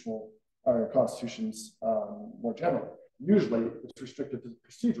constitutional or constitutions more generally. Usually, it's restricted to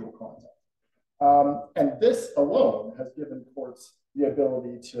procedural content. And this alone has given courts the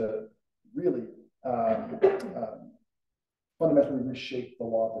ability to really fundamentally reshape the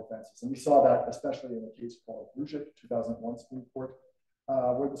law of defenses. And we saw that especially in a case called Rujic, 2001 Supreme Court,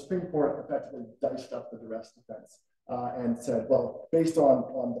 where the Supreme Court effectively diced up the duress defense and said, well, based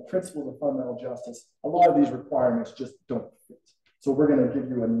on the principles of fundamental justice, a lot of these requirements just don't fit. So we're going to give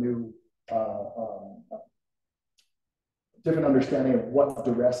you a new, different understanding of what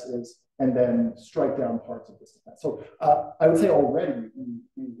duress is, and then strike down parts of this defense. So I would say already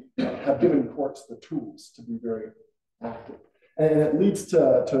we have given courts the tools to be very active. And it leads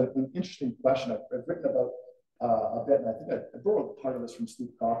to an interesting question I've written about a bit, and I think I borrowed part of this from Steve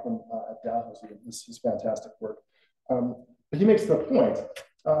Kaufman at Dalhousie. This is fantastic work. But he makes the point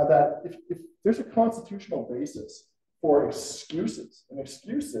that if there's a constitutional basis for excuses, and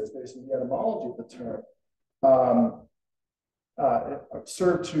excuses, based on the etymology of the term,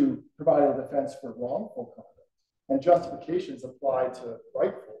 serve to provide a defense for wrongful conduct, and justifications apply to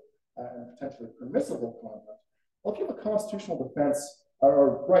rightful and potentially permissible conduct. Well, if you have a constitutional defense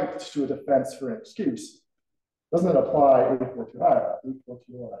or right to a defense for an excuse, doesn't it apply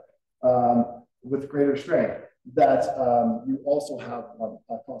with greater strength that you also have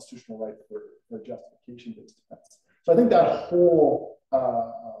a constitutional right for justification-based defense? So I think that whole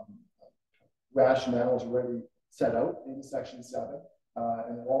rationale is already set out in Section 7,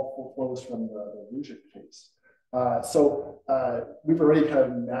 and it all flows from the Rujic case. So we've already kind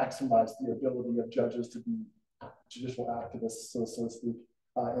of maximized the ability of judges to be judicial activists, so to speak,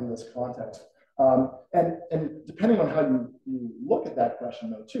 in this context. And depending on how you look at that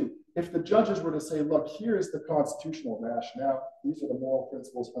question, though, too, if the judges were to say, look, here is the constitutional rationale, these are the moral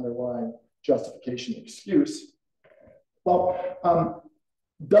principles underlying justification excuse, well,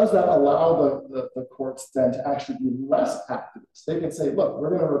 does that allow the courts then to actually be less activist? They can say, look, we're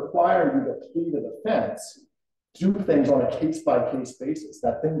going to require you to plead a defense, do things on a case-by-case basis,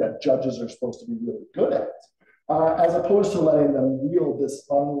 that thing that judges are supposed to be really good at, as opposed to letting them wield this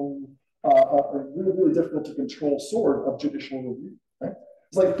really, really difficult to control sword of judicial review. Right?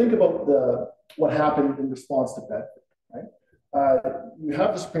 It's like, think about what happened in response to Bedford. Right? You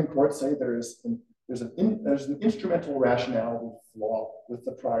have the Supreme Court say there's an instrumental rationality flaw with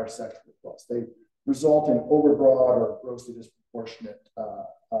the prior sexual clause. They result in overbroad or grossly disproportionate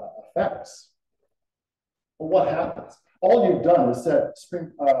effects. But what happens? All you've done is said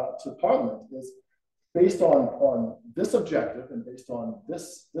to Parliament is, based on this objective and based on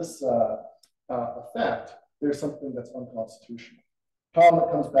this effect, there's something that's unconstitutional.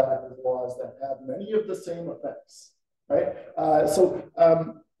 Parliament comes back with laws that have many of the same effects, right? So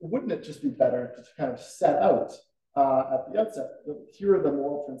wouldn't it just be better to kind of set out at the outset that here are the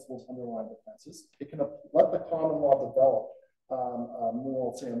moral principles underlying defenses? It can let the common law develop a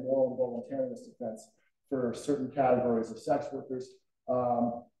moral involuntariness defense for certain categories of sex workers.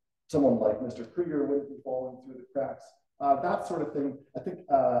 Someone like Mr. Krieger wouldn't be falling through the cracks. That sort of thing, I think,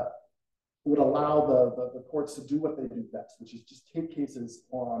 would allow the courts to do what they do best, which is just take cases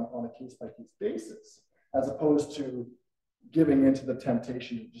on a case-by-case basis, as opposed to giving into the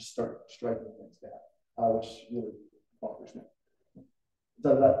temptation to just start striking things down, which really bothers me.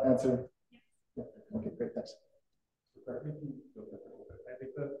 Does that answer? Yeah. Okay, great, thanks. I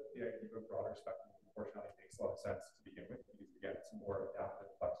think that the idea of a broader spectrum of proportionality makes a lot of sense to begin with, because again, it's a more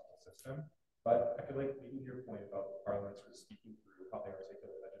adaptive, flexible system. But I feel like maybe your point about Parliament sort of speaking through how they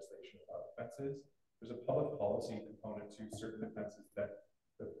articulate legislation about offenses there's a public policy component to certain offenses that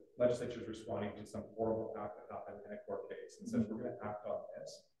the legislature is responding to some horrible act that happened in a court case and says we're going to act on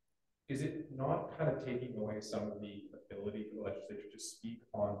this. Is it not kind of taking away some of the ability for the legislature to speak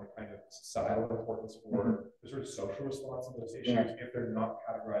on the kind of societal importance for the sort of social response of those issues if they're not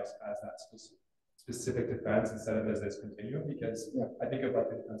categorized as that specific defense instead of as this continuum? Because I think of like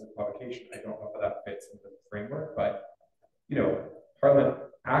the defense of provocation. I don't know how that fits into the framework, but you know, Parliament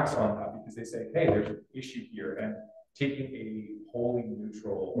acts on that because they say, hey, there's an issue here, and taking a wholly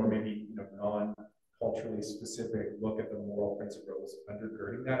neutral or maybe non-culturally specific look at the moral principles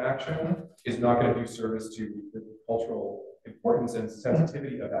undergirding that action is not going to do service to the cultural importance and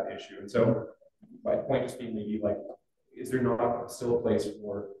sensitivity of that issue. And so my point just being maybe like, is there not still a place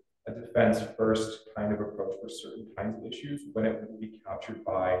for a defense first kind of approach for certain kinds of issues when it would be captured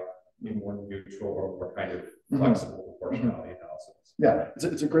by a more neutral or more kind of flexible proportionality analysis? Yeah,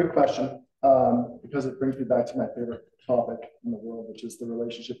 it's a great question because it brings me back to my favorite topic in the world, which is the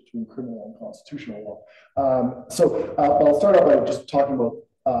relationship between criminal and constitutional law. So I'll start out by just talking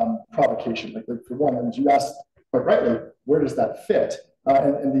about provocation. Like for one, and you asked quite rightly, where does that fit?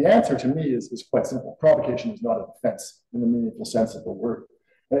 And the answer to me is quite simple. Provocation is not a defense in the meaningful sense of the word.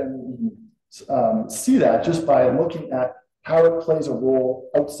 And you can see that just by looking at how it plays a role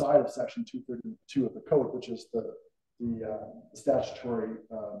outside of Section 232 of the Code, which is the statutory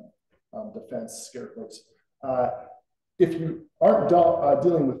defense, scare quotes. If you aren't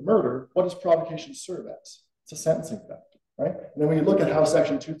dealing with murder, what does provocation serve as? It's a sentencing factor, right? And then when you look at how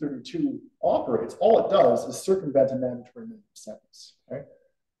Section 232 operates, all it does is circumvent a mandatory minimum sentence, right?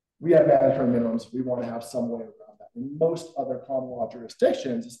 We have mandatory minimums. We want to have some way around that. In most other common law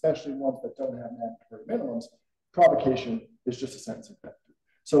jurisdictions, especially ones that don't have mandatory minimums, provocation is just a sentencing factor.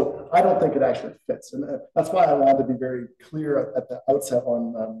 So I don't think it actually fits. And that's why I wanted to be very clear at the outset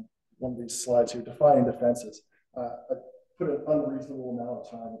on one of these slides here, defining defenses. I put an unreasonable amount of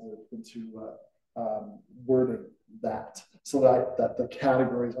time into wording that so that the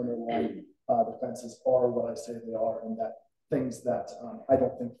categories underlying defenses are what I say they are, and that things that I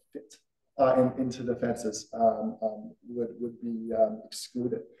don't think fit into defenses would be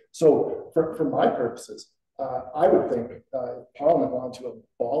excluded. So for my purposes, I would think if Parliament wanted to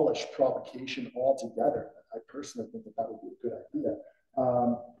abolish provocation altogether, I personally think that would be a good idea.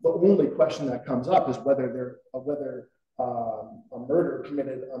 The only question that comes up is whether a murder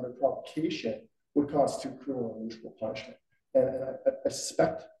committed under provocation would constitute cruel and unusual punishment. And I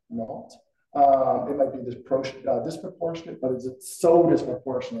suspect not. It might be disproportionate, but is it so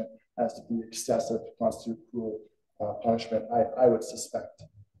disproportionate as to be excessive to constitute cruel punishment? I would suspect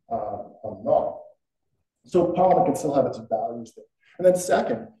not. So Parliament can still have its values there. And then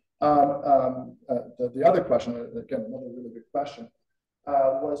second, the other question, again, another really good question,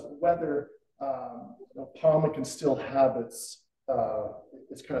 was whether Parliament can still have its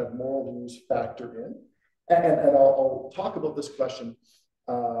kind of moral views factored in. And I'll talk about this question,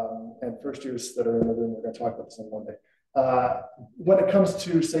 and first years that are in the room, we're going to talk about this on Monday. When it comes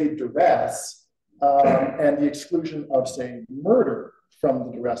to, say, duress and the exclusion of, say, murder from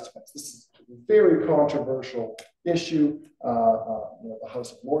the duress defense, this is a very controversial issue. The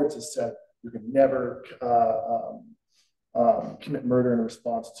House of Lords has said you can never commit murder in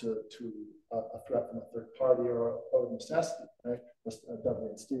response to a threat from a third party or of necessity, right? W.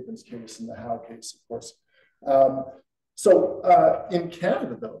 and Stevens case and the Howe case, of course. So in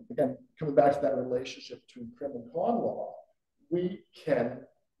Canada, though, again, coming back to that relationship between crim and con law, we can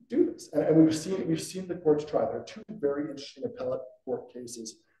do this. And we've seen the courts try. There are two very interesting appellate court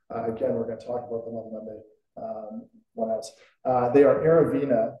cases. Again, we're going to talk about them on Monday. What else? They are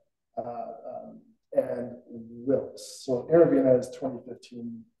Aravina and Willis. So Aravina is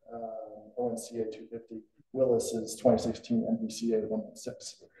 2015 ONCA 250. Willis is 2016 NBCA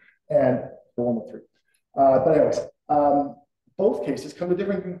 116 and 113. But anyways, both cases come to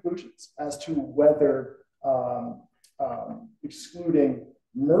different conclusions as to whether excluding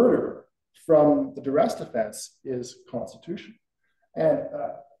murder from the duress defense is constitutional. And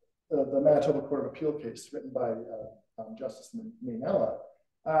the Manitoba Court of Appeal case written by Justice Mainella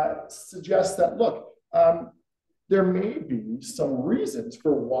suggests that, look, there may be some reasons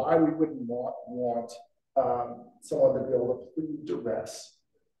for why we would not want someone to be able to plead duress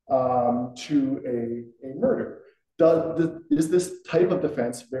to a murder. Is this type of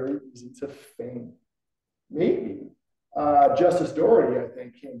defense very easy to feign? Maybe. Justice Doherty, I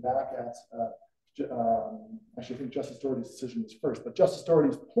think, came back at, actually, I think Justice Doherty's decision was first, but Justice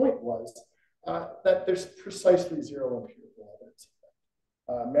Doherty's point was that there's precisely zero empirical evidence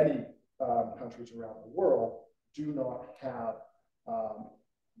of that. Many countries around the world do not have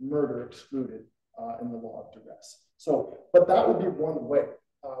murder excluded in the law of duress. So, but that would be one way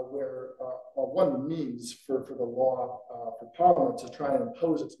where one means for the law for Parliament to try and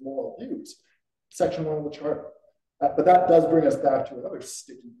impose its moral views. Section 1 of the Charter. But that does bring us back to another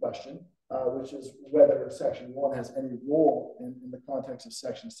sticky question, which is whether Section 1 has any role in the context of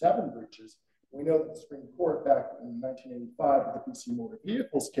Section 7 breaches. We know that the Supreme Court back in 1985 with the PC motor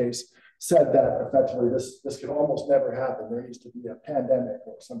vehicles case said that effectively this could almost never happen. There needs to be a pandemic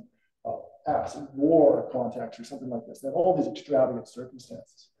or some acid war context or something like this. They have all these extravagant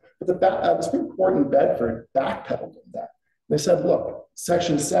circumstances. But the Supreme Court in Bedford backpedaled on that. They said, look,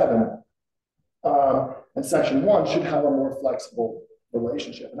 Section 7 and Section 1 should have a more flexible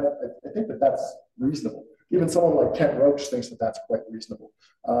relationship. And I think that that's reasonable. Even someone like Kent Roach thinks that that's quite reasonable.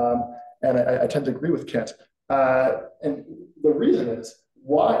 And I tend to agree with Kent. And the reason is,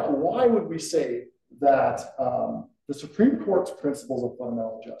 why would we say that the Supreme Court's principles of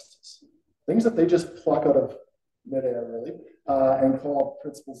fundamental justice, things that they just pluck out of midair, really, and call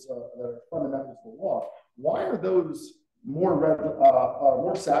principles that are fundamental to the law, why are those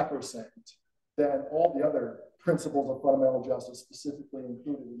more sacrosanct than all the other principles of fundamental justice specifically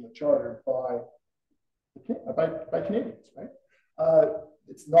included in the Charter by Canadians, right?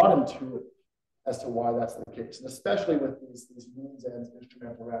 It's not intuitive as to why that's the case, and especially with these means and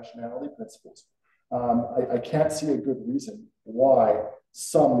instrumental rationality principles. I can't see a good reason why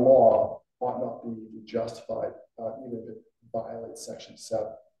some law ought not be justified, even if it violates Section 7.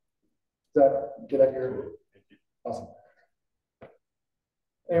 Does that get at your... Awesome.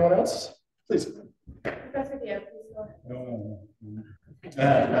 Anyone else? Please. Professor Fehr, please go ahead. No. Okay.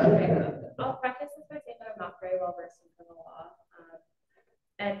 I'll preface this by saying that I'm not very well versed in criminal law.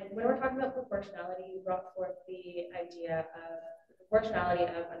 And when we're talking about proportionality, you brought forth the idea of the proportionality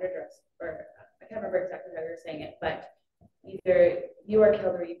of under duress, or I can't remember exactly how you were saying it, but either you are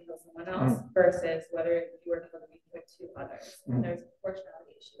killed or you kill someone else versus whether you are killed or you kill two others. And there's a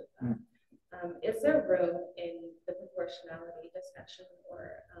proportionality issue with that. Is there room in the proportionality discussion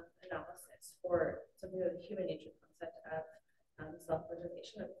or analysis for something of the human nature concept of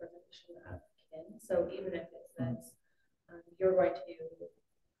self-preservation or preservation of kin? So even if it says you're going to,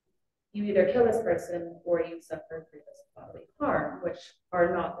 you either kill this person or you suffer grievous bodily harm, which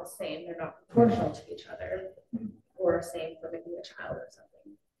are not the same, they're not proportional to each other, or same for maybe a child or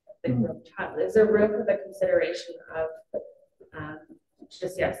something. Child. Is there room for the consideration of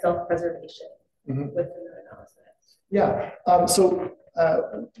self-preservation within the analysis? Yeah.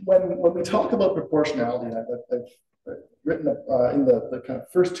 When we talk about proportionality, I've written in the kind of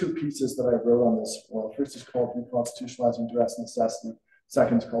first two pieces that I wrote on this. Well, first is called Reconstitutionalizing Duress and Necessity.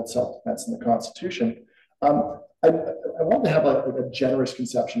 Second is called Self-Defense in the Constitution. I want to have a generous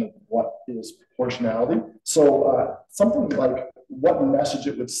conception of what is proportionality. So something like what message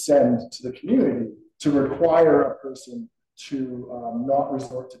it would send to the community to require a person to not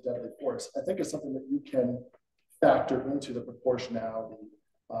resort to deadly force, I think is something that you can factor into the proportionality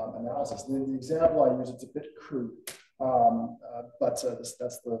analysis. The example I use, it's a bit crude, but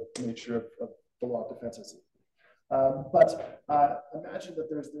that's the nature of the law of defense. But imagine that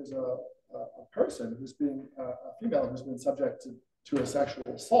there's a person who's being, a female who's been subject to a sexual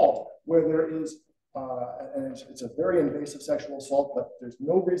assault, where there is, and it's a very invasive sexual assault, but there's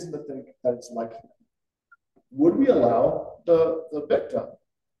no reason to think that it's likely. Would we allow the victim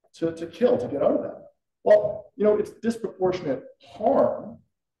to kill, to get out of that? Well, it's disproportionate harm,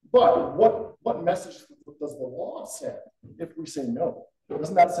 but what message does the law send if we say no?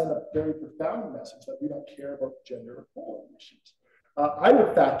 Doesn't that send a very profound message that we don't care about gender equality issues? I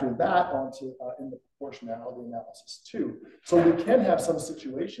would factor that onto in the proportionality analysis too. So we can have some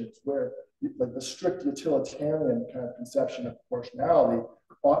situations where like the strict utilitarian kind of conception of proportionality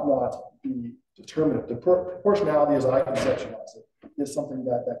ought not be determinative. The proportionality, as I conceptualize it, is something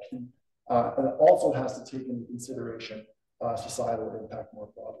that can and it also has to take into consideration societal impact more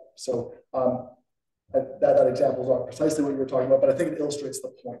broadly. So that example is not precisely what you were talking about, but I think it illustrates the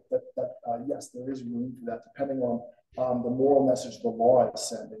point that yes, there is room for that, depending on the moral message the law is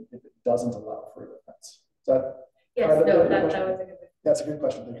sending if it doesn't allow for offense. So yes, no, that was a good question. That's a good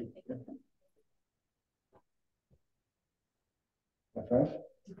question. Thank you. My friend?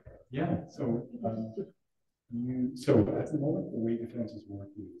 Yeah. So so at the moment, the way defenses work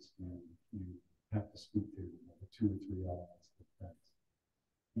is you have to speak to 2 or 3 elements of defense,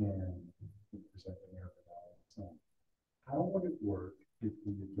 and you present the narrative element. How would it work if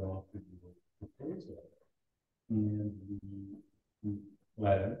we adopted your proposal and we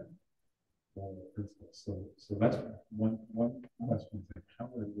let it follow the principles? So that's one question. How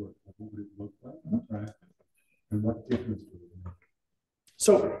would it work? What would it look like in practice? And what difference would it make?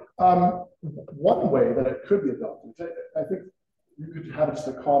 So One way that it could be adopted, I think you could have just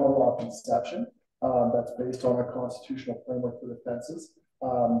a common law conception that's based on a constitutional framework for defenses.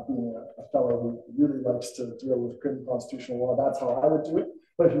 Being a fellow who really likes to deal with criminal constitutional law, that's how I would do it.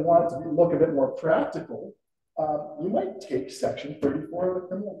 But if you want it to look a bit more practical, you might take section 34 of the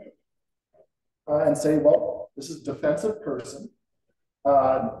criminal code and say, well, this is defensive person,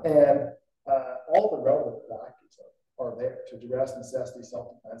 and all the relevant factors are there to duress, necessity,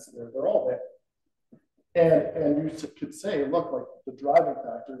 self-defense. They're all there. And you could say, look, like the driving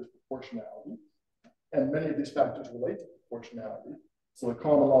factor is proportionality, and many of these factors relate to proportionality. So the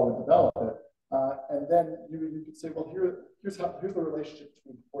common law would develop it, and then you could say, well, here's the relationship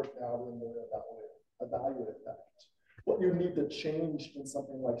between proportionality and the evaluated factors. What you need to change in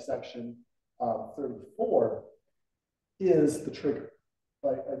something like section 34 is the trigger.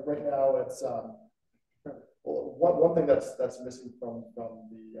 Like right now, it's one thing that's missing from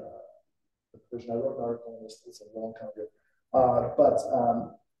the version. I wrote an article on this a long time ago, but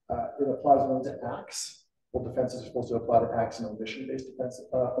it applies only to acts. Well, defenses are supposed to apply to acts and omission-based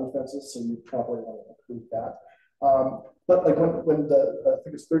offenses, so you probably want to include that. But like when I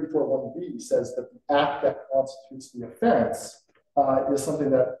think it's 34.1b says that the act that constitutes the offense is something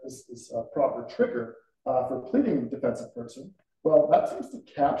that is a proper trigger for pleading defensive person. Well, that seems to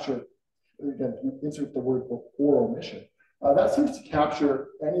capture, again, you insert the word or omission. That seems to capture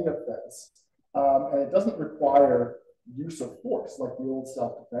any offense, and it doesn't require use of force like the old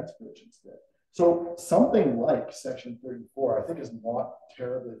self-defense versions did. So something like section 34, I think, is not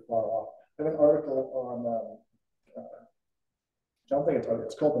terribly far off. I have an article on, I don't think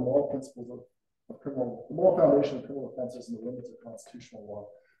it's called The Moral Principles of Criminal, The Moral Foundation of Criminal Offenses and the Limits of Constitutional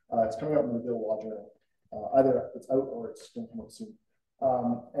Law. It's coming out in the Bill Law Journal. Either it's out or it's going to come out soon.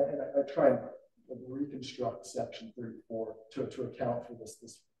 And I try and reconstruct section 34 to account for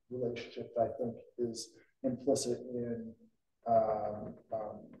this relationship that I think is implicit in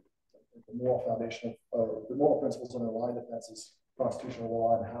the moral foundation of the moral principles underlying defenses, constitutional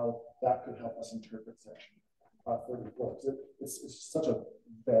law, and how that could help us interpret section 34. It's such a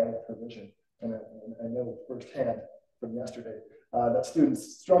vague provision, and I know firsthand from yesterday that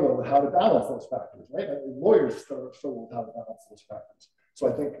students struggle with how to balance those factors, right? And lawyers struggle with how to balance those factors. So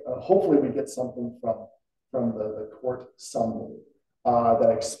I think hopefully we get something from the court summary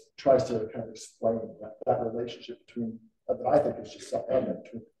that tries to kind of explain that relationship between that I think is just self-evident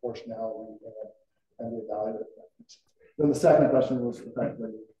between proportionality and the evaluative factors. Then the second question was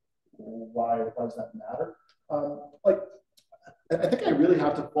effectively, why does that matter? I think I really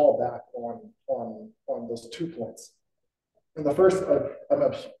have to fall back on those 2 points. And the first, I'm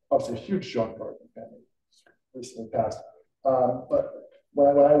obviously a huge John Gardner fan, recently passed. But when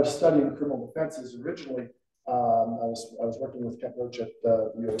I was studying criminal defenses originally, I was working with Kent Roach at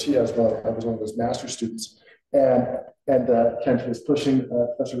the UOT. I was one of his master's students, and Kent was pushing,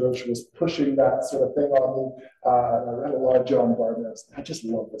 Professor Roach was pushing that sort of thing on me. And I read a lot of John Gardner. I just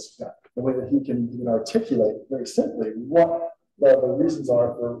love this guy, the way that he can articulate very simply what the reasons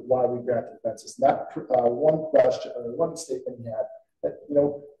are for why we grant defenses. And that one question, or one statement he had, that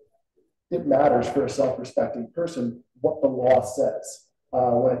it matters for a self-respecting person what the law says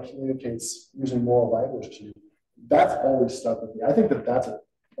when it communicates using moral language to you. That's always stuck with me. I think that that's a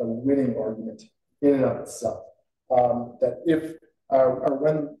winning argument in and of itself. That if or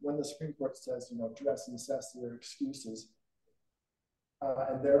when the Supreme Court says, duress and necessity are excuses,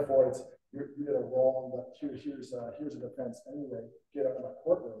 and therefore it's you did a wrong, but here's a defense anyway, get out of my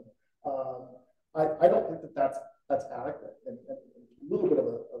courtroom. I don't think that that's adequate. And a little bit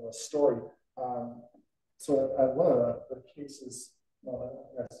of a story. So one of the cases, not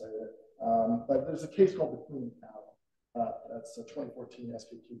necessarily, but there's a case called the Queen Owl. That's a 2014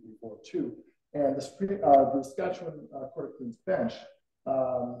 SKQ 402. And the Saskatchewan Court of Queen's Bench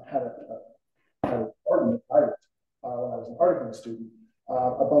had an argument when I was an argument student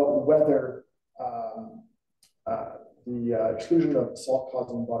about whether the exclusion of assault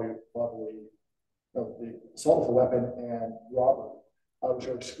causing the assault with a weapon and robbery, which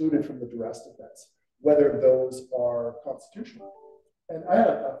are excluded from the duress defense, whether those are constitutional. And I had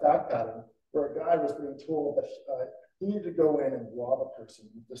a fact pattern where a guy was being told that he needed to go in and rob a person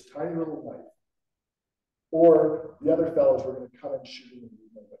with this tiny little knife, or the other fellows were going to come and shoot him and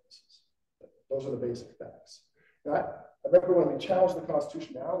leave no witnesses. Those are the basic facts. And I remember when we challenged the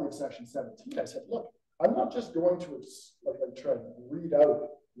constitutionality of Section 17, I said, look, I'm not just going to try to read out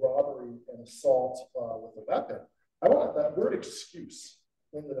robbery and assault with a weapon. I want that word excuse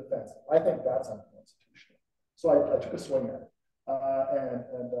in the defense. I think that's unconstitutional. So I took a swing at it.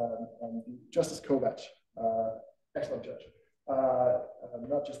 And Justice Kovach, excellent judge,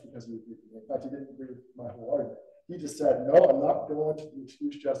 not just because he agreed with me. In fact, he didn't agree with my whole argument. He just said, no, I'm not going to the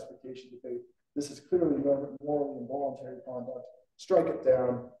excuse justification debate. This is clearly morally involuntary conduct. Strike it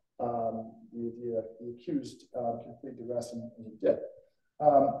down. The accused can plead duress, and he did.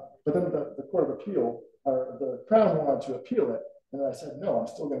 But then the Court of Appeal, or the Crown wanted to appeal it. And I said, no, I'm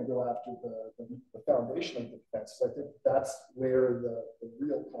still going to go after the foundation of the defense. So I think that's where the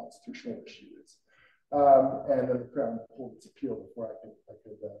real constitutional issue is. And then the Crown pulled its appeal before I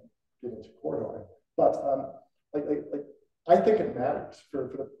could get into court on it. But I think it matters for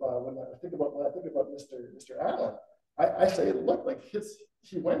the when I think about Mr. Allen. I say it looked like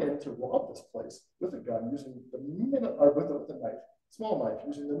he went in to rob this place with a gun using with a knife, small knife,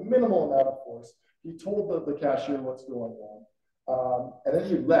 using the minimal amount of force. He told the cashier what's going on, and then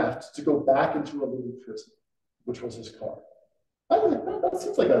he left to go back into a living prison, which was his car. I think that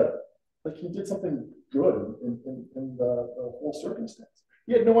seems like he did something good in the whole circumstance.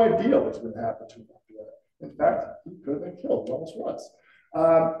 He had no idea what was going to happen to him after that. In fact, he could have been killed. He almost was.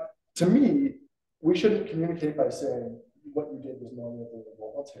 To me, we shouldn't communicate by saying what you did was normally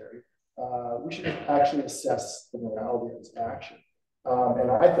involuntary. We should actually assess the morality of his action.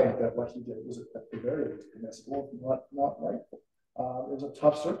 And I think that what he did was at the very least permissible, not rightful. It was a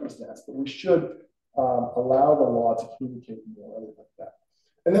tough circumstance, but we should allow the law to communicate morally like that.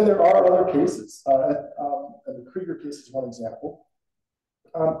 And then there are other cases. And the Krieger case is one example.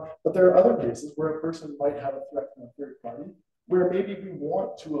 But there are other cases where a person might have a threat from a third party, where maybe we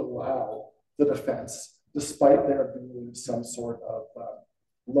want to allow the defense, despite there being some sort of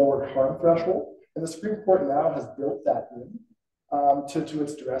lowered harm threshold. And the Supreme Court now has built that in to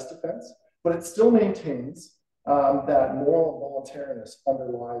its duress defense, but it still maintains that moral involuntariness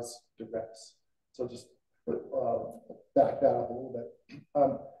underlies duress. So just back that up a little bit.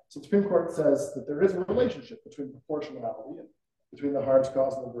 So the Supreme Court says that there is a relationship between proportionality, between the harms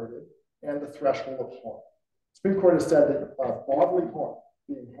caused and averted, and the threshold of harm. The Supreme Court has said that bodily harm,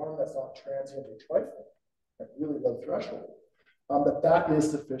 being harm that's not transient or trifling, like really low threshold, that is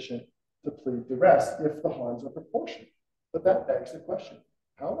sufficient to plead duress if the harms are proportionate. But that begs the question: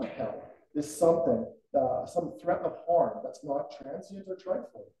 how the hell is some threat of harm that's not transient or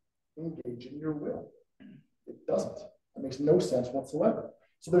trifling engaging your will? It doesn't. It makes no sense whatsoever.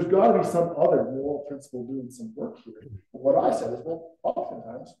 So there's got to be some other moral principle doing some work here. But what I said is, well,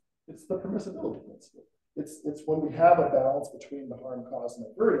 oftentimes it's the permissibility principle. It's when we have a balance between the harm caused and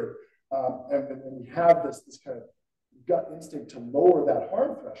averted, and when we have this kind of gut instinct to lower that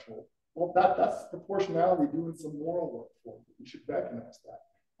harm threshold. Well, that's proportionality doing some moral work for you. We should recognize that.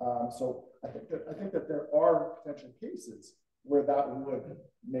 So I think that there are potential cases where that would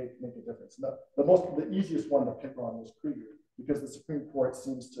make a difference. The easiest one to pick on was Krieger, because the Supreme Court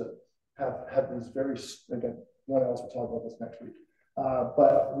seems to have these very, again, one else will talk about this next week,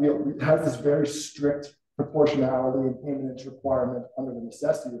 but we have this very strict proportionality and imminence requirement under the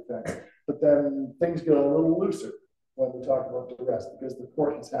necessity defense, but then things get a little looser when we talk about duress, because the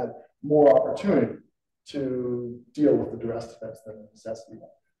court has had more opportunity to deal with the duress defense than the necessity one.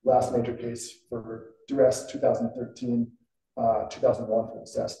 Last major case for duress, 2013, 2001 for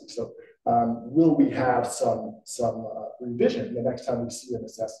necessity. So will we have some revision the next time we see a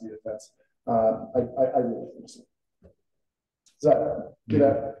necessity defense? I really think so. Does that get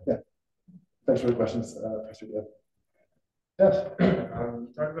at? Yeah. Thanks for the questions, Professor Deb. Yes. You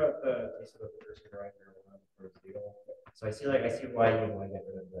talked about the sort of the person right there for legal. So I see why you want to get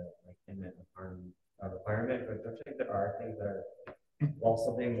rid of the imminent harm requirement, but don't you think there are things that are, while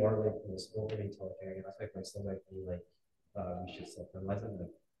something more like permissible for the utilitarian aspect, might still might be like we should still criminalize them,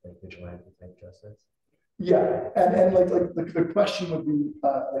 like vigilante type justice? Yeah, and like the question would be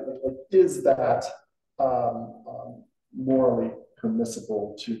is that morally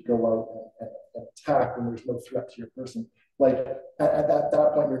permissible to go out and attack when there's no threat to your person? Like at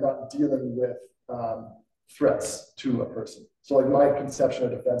that point, you're not dealing with threats to a person. So like my conception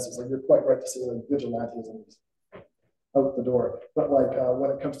of defense is like, you're quite right to say like vigilantism is out the door, but like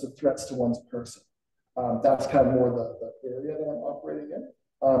when it comes to threats to one's person, that's kind of more the area that I'm operating in.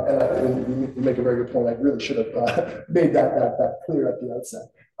 And you make a very good point. I really should have made that clear at the outset.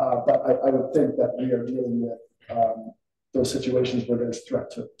 But I would think that we are dealing with those situations where there's threat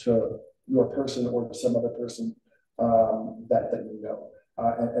to your person or to some other person that you know.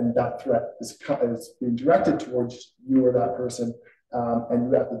 And that threat is being directed towards you or that person, and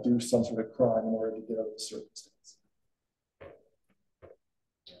you have to do some sort of crime in order to get out of the circumstance.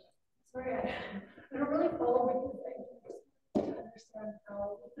 Sorry, I don't really follow what you're saying. To understand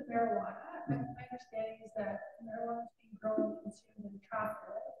how with the marijuana, my understanding is that marijuana is being grown and consumed and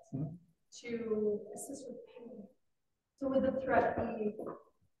trafficked to assist with pain. So would the threat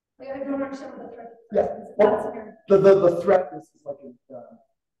Like, I don't understand what the threat is. Yeah, well, the threat is like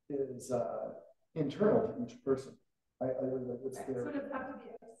is internal to each person. It's their, so it doesn't have to be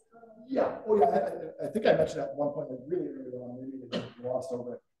external. yeah. Oh yeah. I think I mentioned at one point, like really early on, maybe it got glossed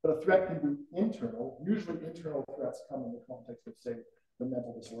over it. But a threat can be internal. Usually, internal threats come in the context of, say, the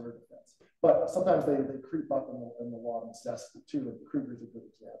mental disorder defense. But sometimes they creep up in the law of necessity too. And Kruger is a good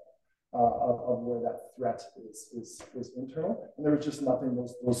example of where that threat is internal. And there was just nothing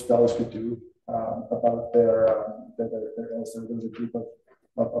those fellows could do about their illness. There was a group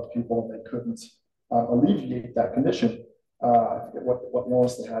of people, and they couldn't alleviate that condition. I forget what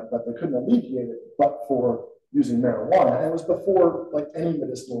illness they had, but they couldn't alleviate it, but for using marijuana. And it was before like any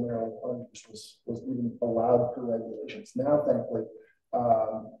medicinal marijuana use was even allowed per regulations. Now, thankfully,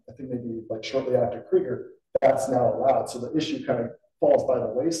 I think maybe like shortly after Krieger, that's now allowed. So the issue kind of falls by the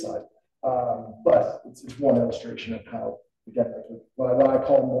wayside. But it's one illustration of how, again, like what I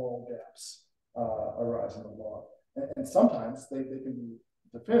call moral gaps arise in the law. And sometimes they can be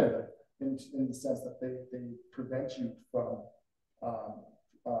definitive in the sense that they prevent you from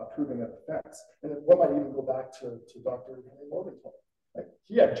proving an offense. And one might even go back to Dr. Henry Morgenthau. Like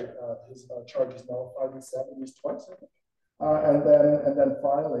he had his charges nullified in the 70s twice, I think. And then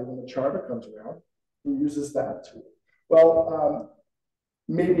finally, when the charter comes around, he uses that tool. Well,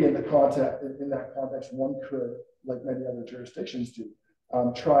 maybe in that context, one could, like many other jurisdictions do,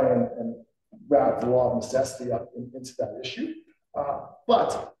 try and wrap the law of necessity up into that issue.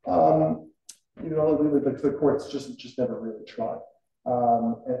 But the courts just never really try.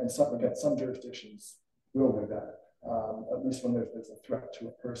 And some jurisdictions will do that, at least when there's a threat to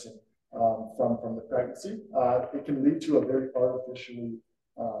a person from the pregnancy. It can lead to a very artificially,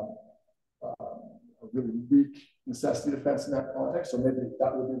 a really weak necessity defense in that context. So maybe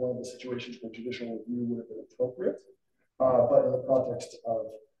that would be one of the situations where judicial review would have been appropriate. But in the context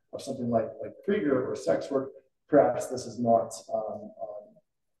of something like Krieger or sex work, perhaps this is not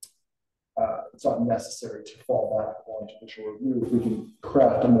it's not necessary to fall back on judicial review if we can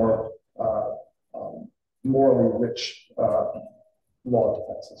craft a more morally rich law of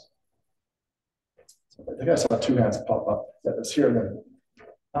defenses. So I think I saw two hands pop up. That was here and then.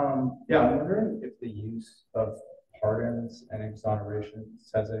 Yeah, I'm wondering if the use of pardons and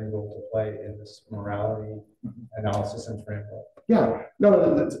exonerations has any role to play in this morality analysis and framework. Yeah, no,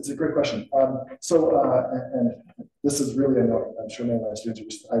 it's a great question. And this is really annoying. I'm sure many of my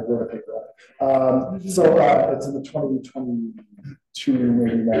students I wrote a paper on it. So it's in the 2022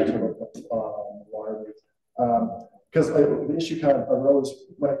 maybe national law review. Because the issue kind of arose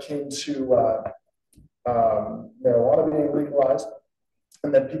when it came to marijuana being legalized,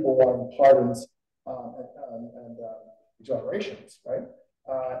 and then people wanting pardons and exonerations, right?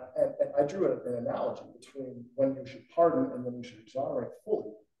 And I drew an analogy between when you should pardon and when you should exonerate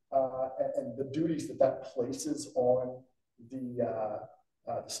fully, and the duties that places on the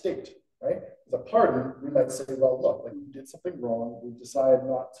state, right? The pardon, we might say, well, look, like you did something wrong, we decided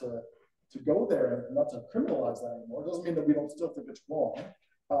not to go there and not to criminalize that anymore. It doesn't mean that we don't still think it's wrong,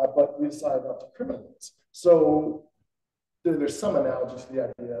 but we decided not to criminalize. So there's some analogy to the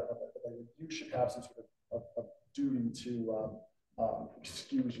idea of you should have some sort of duty to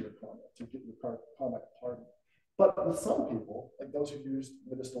excuse your conduct, to get your conduct pardoned. But with some people, like those who used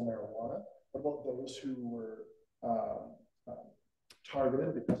medicinal marijuana, what about those who were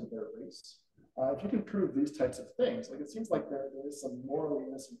targeted because of their race? If you can prove these types of things, like it seems like there is some morally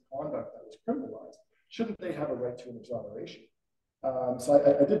innocent conduct that was criminalized, shouldn't they have a right to an exoneration? So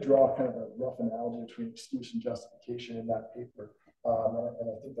I did draw kind of a rough analogy between excuse and justification in that paper, and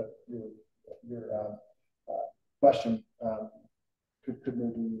I think that your question could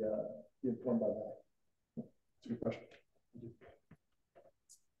maybe be informed by that. It's a good question.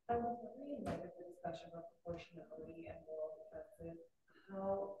 I was wondering, in light of the discussion about proportionality and moral defenses,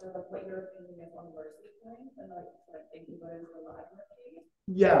 how, or like what your opinion is on mercy claims and like thinking about it as a Ladner case.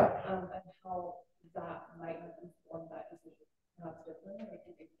 Yeah. And how that might have informed that decision.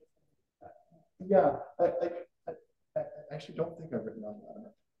 Yeah, I actually don't think I've written on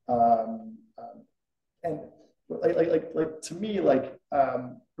that. And like to me, like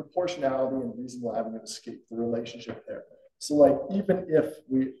proportionality and reasonable avenue of escape, the relationship there. So like even if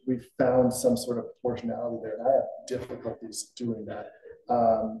we found some sort of proportionality there, and I have difficulties doing that.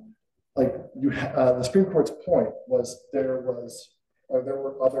 Like the Supreme Court's point was there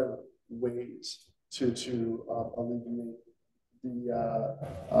were other ways to alleviate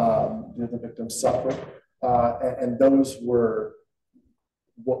the victim's suffering, and those were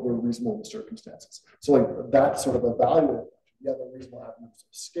what were reasonable in the circumstances. So like that sort of evaluated the other reasonable avenues of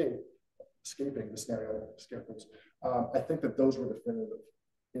escaping the scenario of scarecrows. I think that those were definitive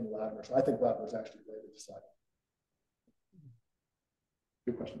in Latimer. So I think Latimer is actually the way to decide.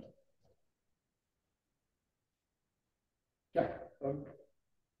 Good question. Yeah. I'm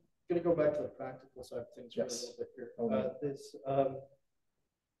going to go back to the practical side of things for a Yes. little bit here.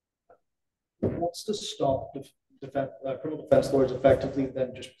 What's to stop criminal defense lawyers effectively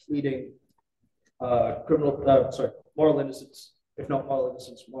then just pleading moral innocence, if not moral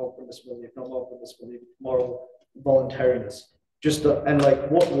innocence, moral permissibility, if not moral permissibility, moral voluntariness. And like,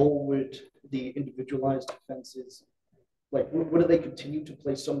 what role would the individualized defenses, like, would they continue to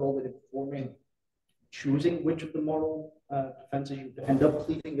play some role in informing choosing which of the moral defenses you end up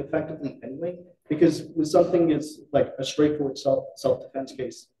pleading effectively anyway? Because with something is like a straightforward self-defense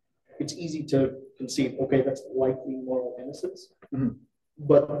case, it's easy to conceive, okay, that's likely moral innocence. Mm-hmm.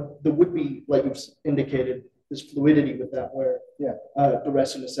 But there would be, like you've indicated, this fluidity with that where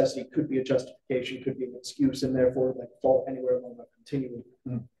duress and necessity could be a justification, could be an excuse, and therefore like fall anywhere along that continuum.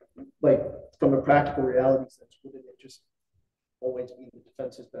 Mm-hmm. Like from a practical reality sense, wouldn't it just always be in the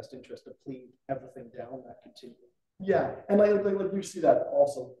defense's best interest to plead everything down that continuum? Yeah, and like you see that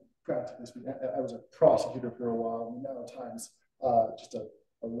also practically speaking. I was a prosecutor for a while, and now at times just a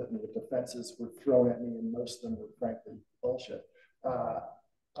litany of defenses were thrown at me, and most of them were frankly bullshit.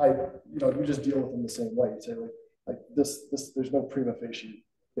 You just deal with them the same way. You say like this, there's no prima facie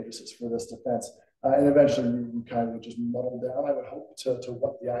basis for this defense, and eventually you kind of just muddle down, I would hope, to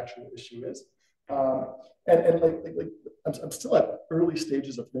what the actual issue is. And I'm still at early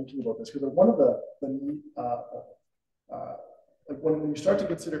stages of thinking about this, because one of the when you start to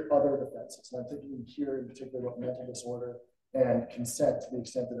consider other defenses, and I'm thinking here in particular about mental disorder and consent to the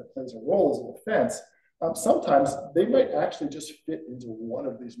extent that it plays a role as a defense, sometimes they might actually just fit into one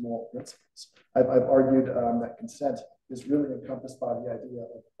of these moral principles. I've argued that consent is really encompassed by the idea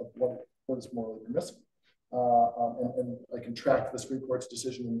of what is morally permissible. And I can track the Supreme Court's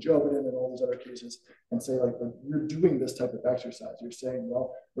decision in Jovidan and all these other cases and say, like, you're doing this type of exercise. You're saying,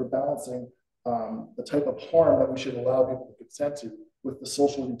 well, we're balancing the type of harm that we should allow people to consent to with the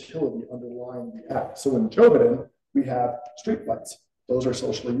social utility underlying the act. So in Jovidan, we have street fights. Those are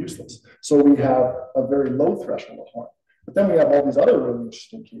socially useless. So we have a very low threshold of harm. But then we have all these other really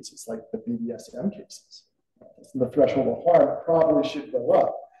interesting cases, like the BDSM cases. The threshold of harm probably should go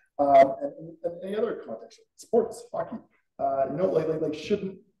up. And any other context, sports, hockey,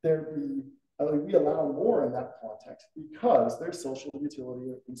 shouldn't there be, we allow more in that context because there's social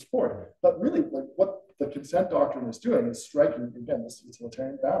utility in sport. But really, like, what the consent doctrine is doing is striking, again, this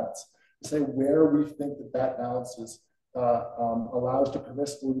utilitarian balance to say where we think that balance is allows to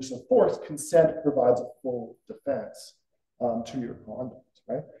permissible use of force. Consent provides a full defense to your conduct,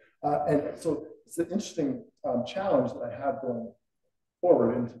 right? And so it's an interesting challenge that I have going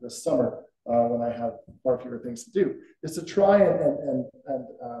forward into this summer when I have far fewer things to do, is to try and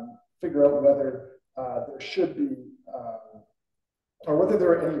figure out whether there should be or whether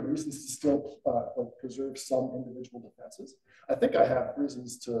there are any reasons to still preserve some individual defenses. I think I have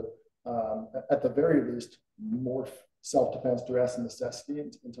reasons to, at the very least, morph self-defense, duress, and necessity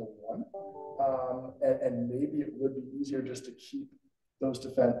into one. And maybe it would be easier just to keep those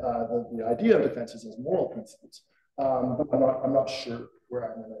the idea of defenses as moral principles. But I'm not sure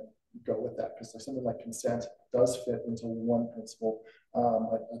where I'm going to go with that, because something like consent does fit into one principle.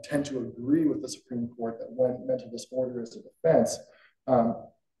 I tend to agree with the Supreme Court that when mental disorder is a defense,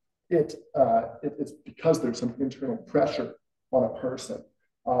 it's because there's some internal pressure on a person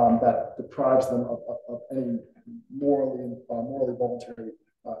that deprives them of any morally voluntary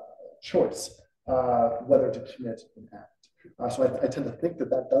choice, whether to commit an act. So I tend to think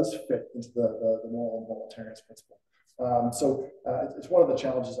that does fit into the moral and voluntariness principle. So it's one of the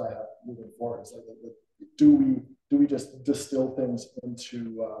challenges I have moving forward. Is like, do we just distill things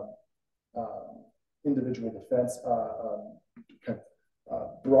into individual defense,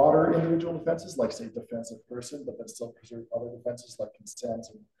 broader individual defenses, like say defense of person, but then still preserve other defenses like consent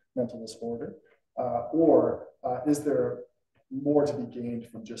and mental disorder, or is there more to be gained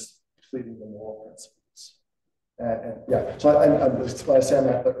from just pleading the moral principles? And yeah, so I'm saying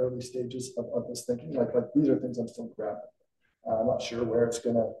at the early stages of this thinking, like these are things I'm still grappling. I'm not sure where it's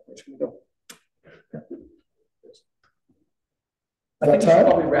gonna go. I think we should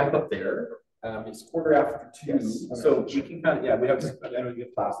probably wrap up there. It's 2:15, yes. So we can kind of, we have, I know you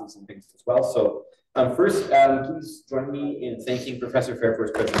have classes and things as well. So first, please join me in thanking Professor Fehr for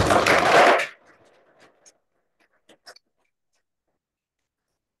his presentation.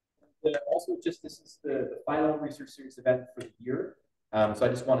 Also, this is the final research series event for the year. So I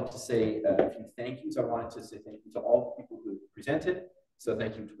just wanted to say a few thank yous. I wanted to say thank you to all the people who presented, So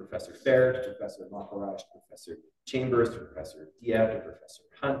thank you to Professor Fehr, to Professor Maharaj, to Professor Chambers, to Professor Diab, to Professor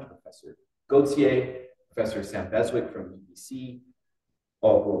Hunt, Professor Gauthier, Professor Sam Beswick from UBC.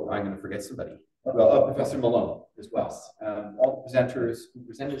 Oh, well, I'm going to forget somebody. Well, Professor Malone as well. All the presenters who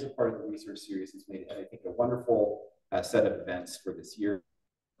presented as a part of the research series has made, I think, a wonderful set of events for this year.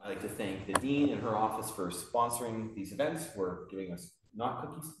 I'd like to thank the Dean and her office for sponsoring these events. We're giving us not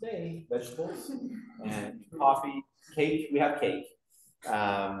cookies today, vegetables and coffee, cake. We have cake.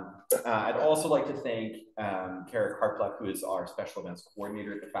 I'd also like to thank Kara Karpluk, who is our special events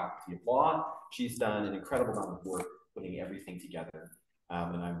coordinator at the Faculty of Law. She's done an incredible amount of work putting everything together.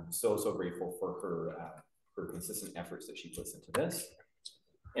 And I'm so grateful for her consistent efforts that she puts into this.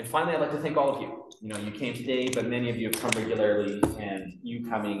 And finally, I'd like to thank all of you. You know, you came today, but many of you have come regularly, and you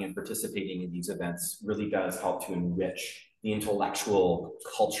coming and participating in these events really does help to enrich the intellectual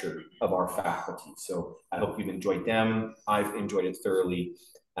culture of our faculty. So I hope you've enjoyed them. I've enjoyed it thoroughly.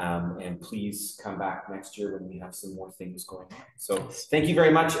 And please come back next year when we have some more things going on. So thank you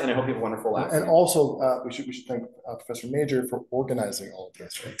very much, and I hope you have a wonderful last And also, we should thank Professor Major for organizing all of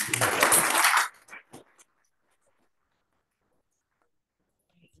this. Right?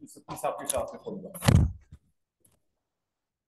 So please help yourself before we go.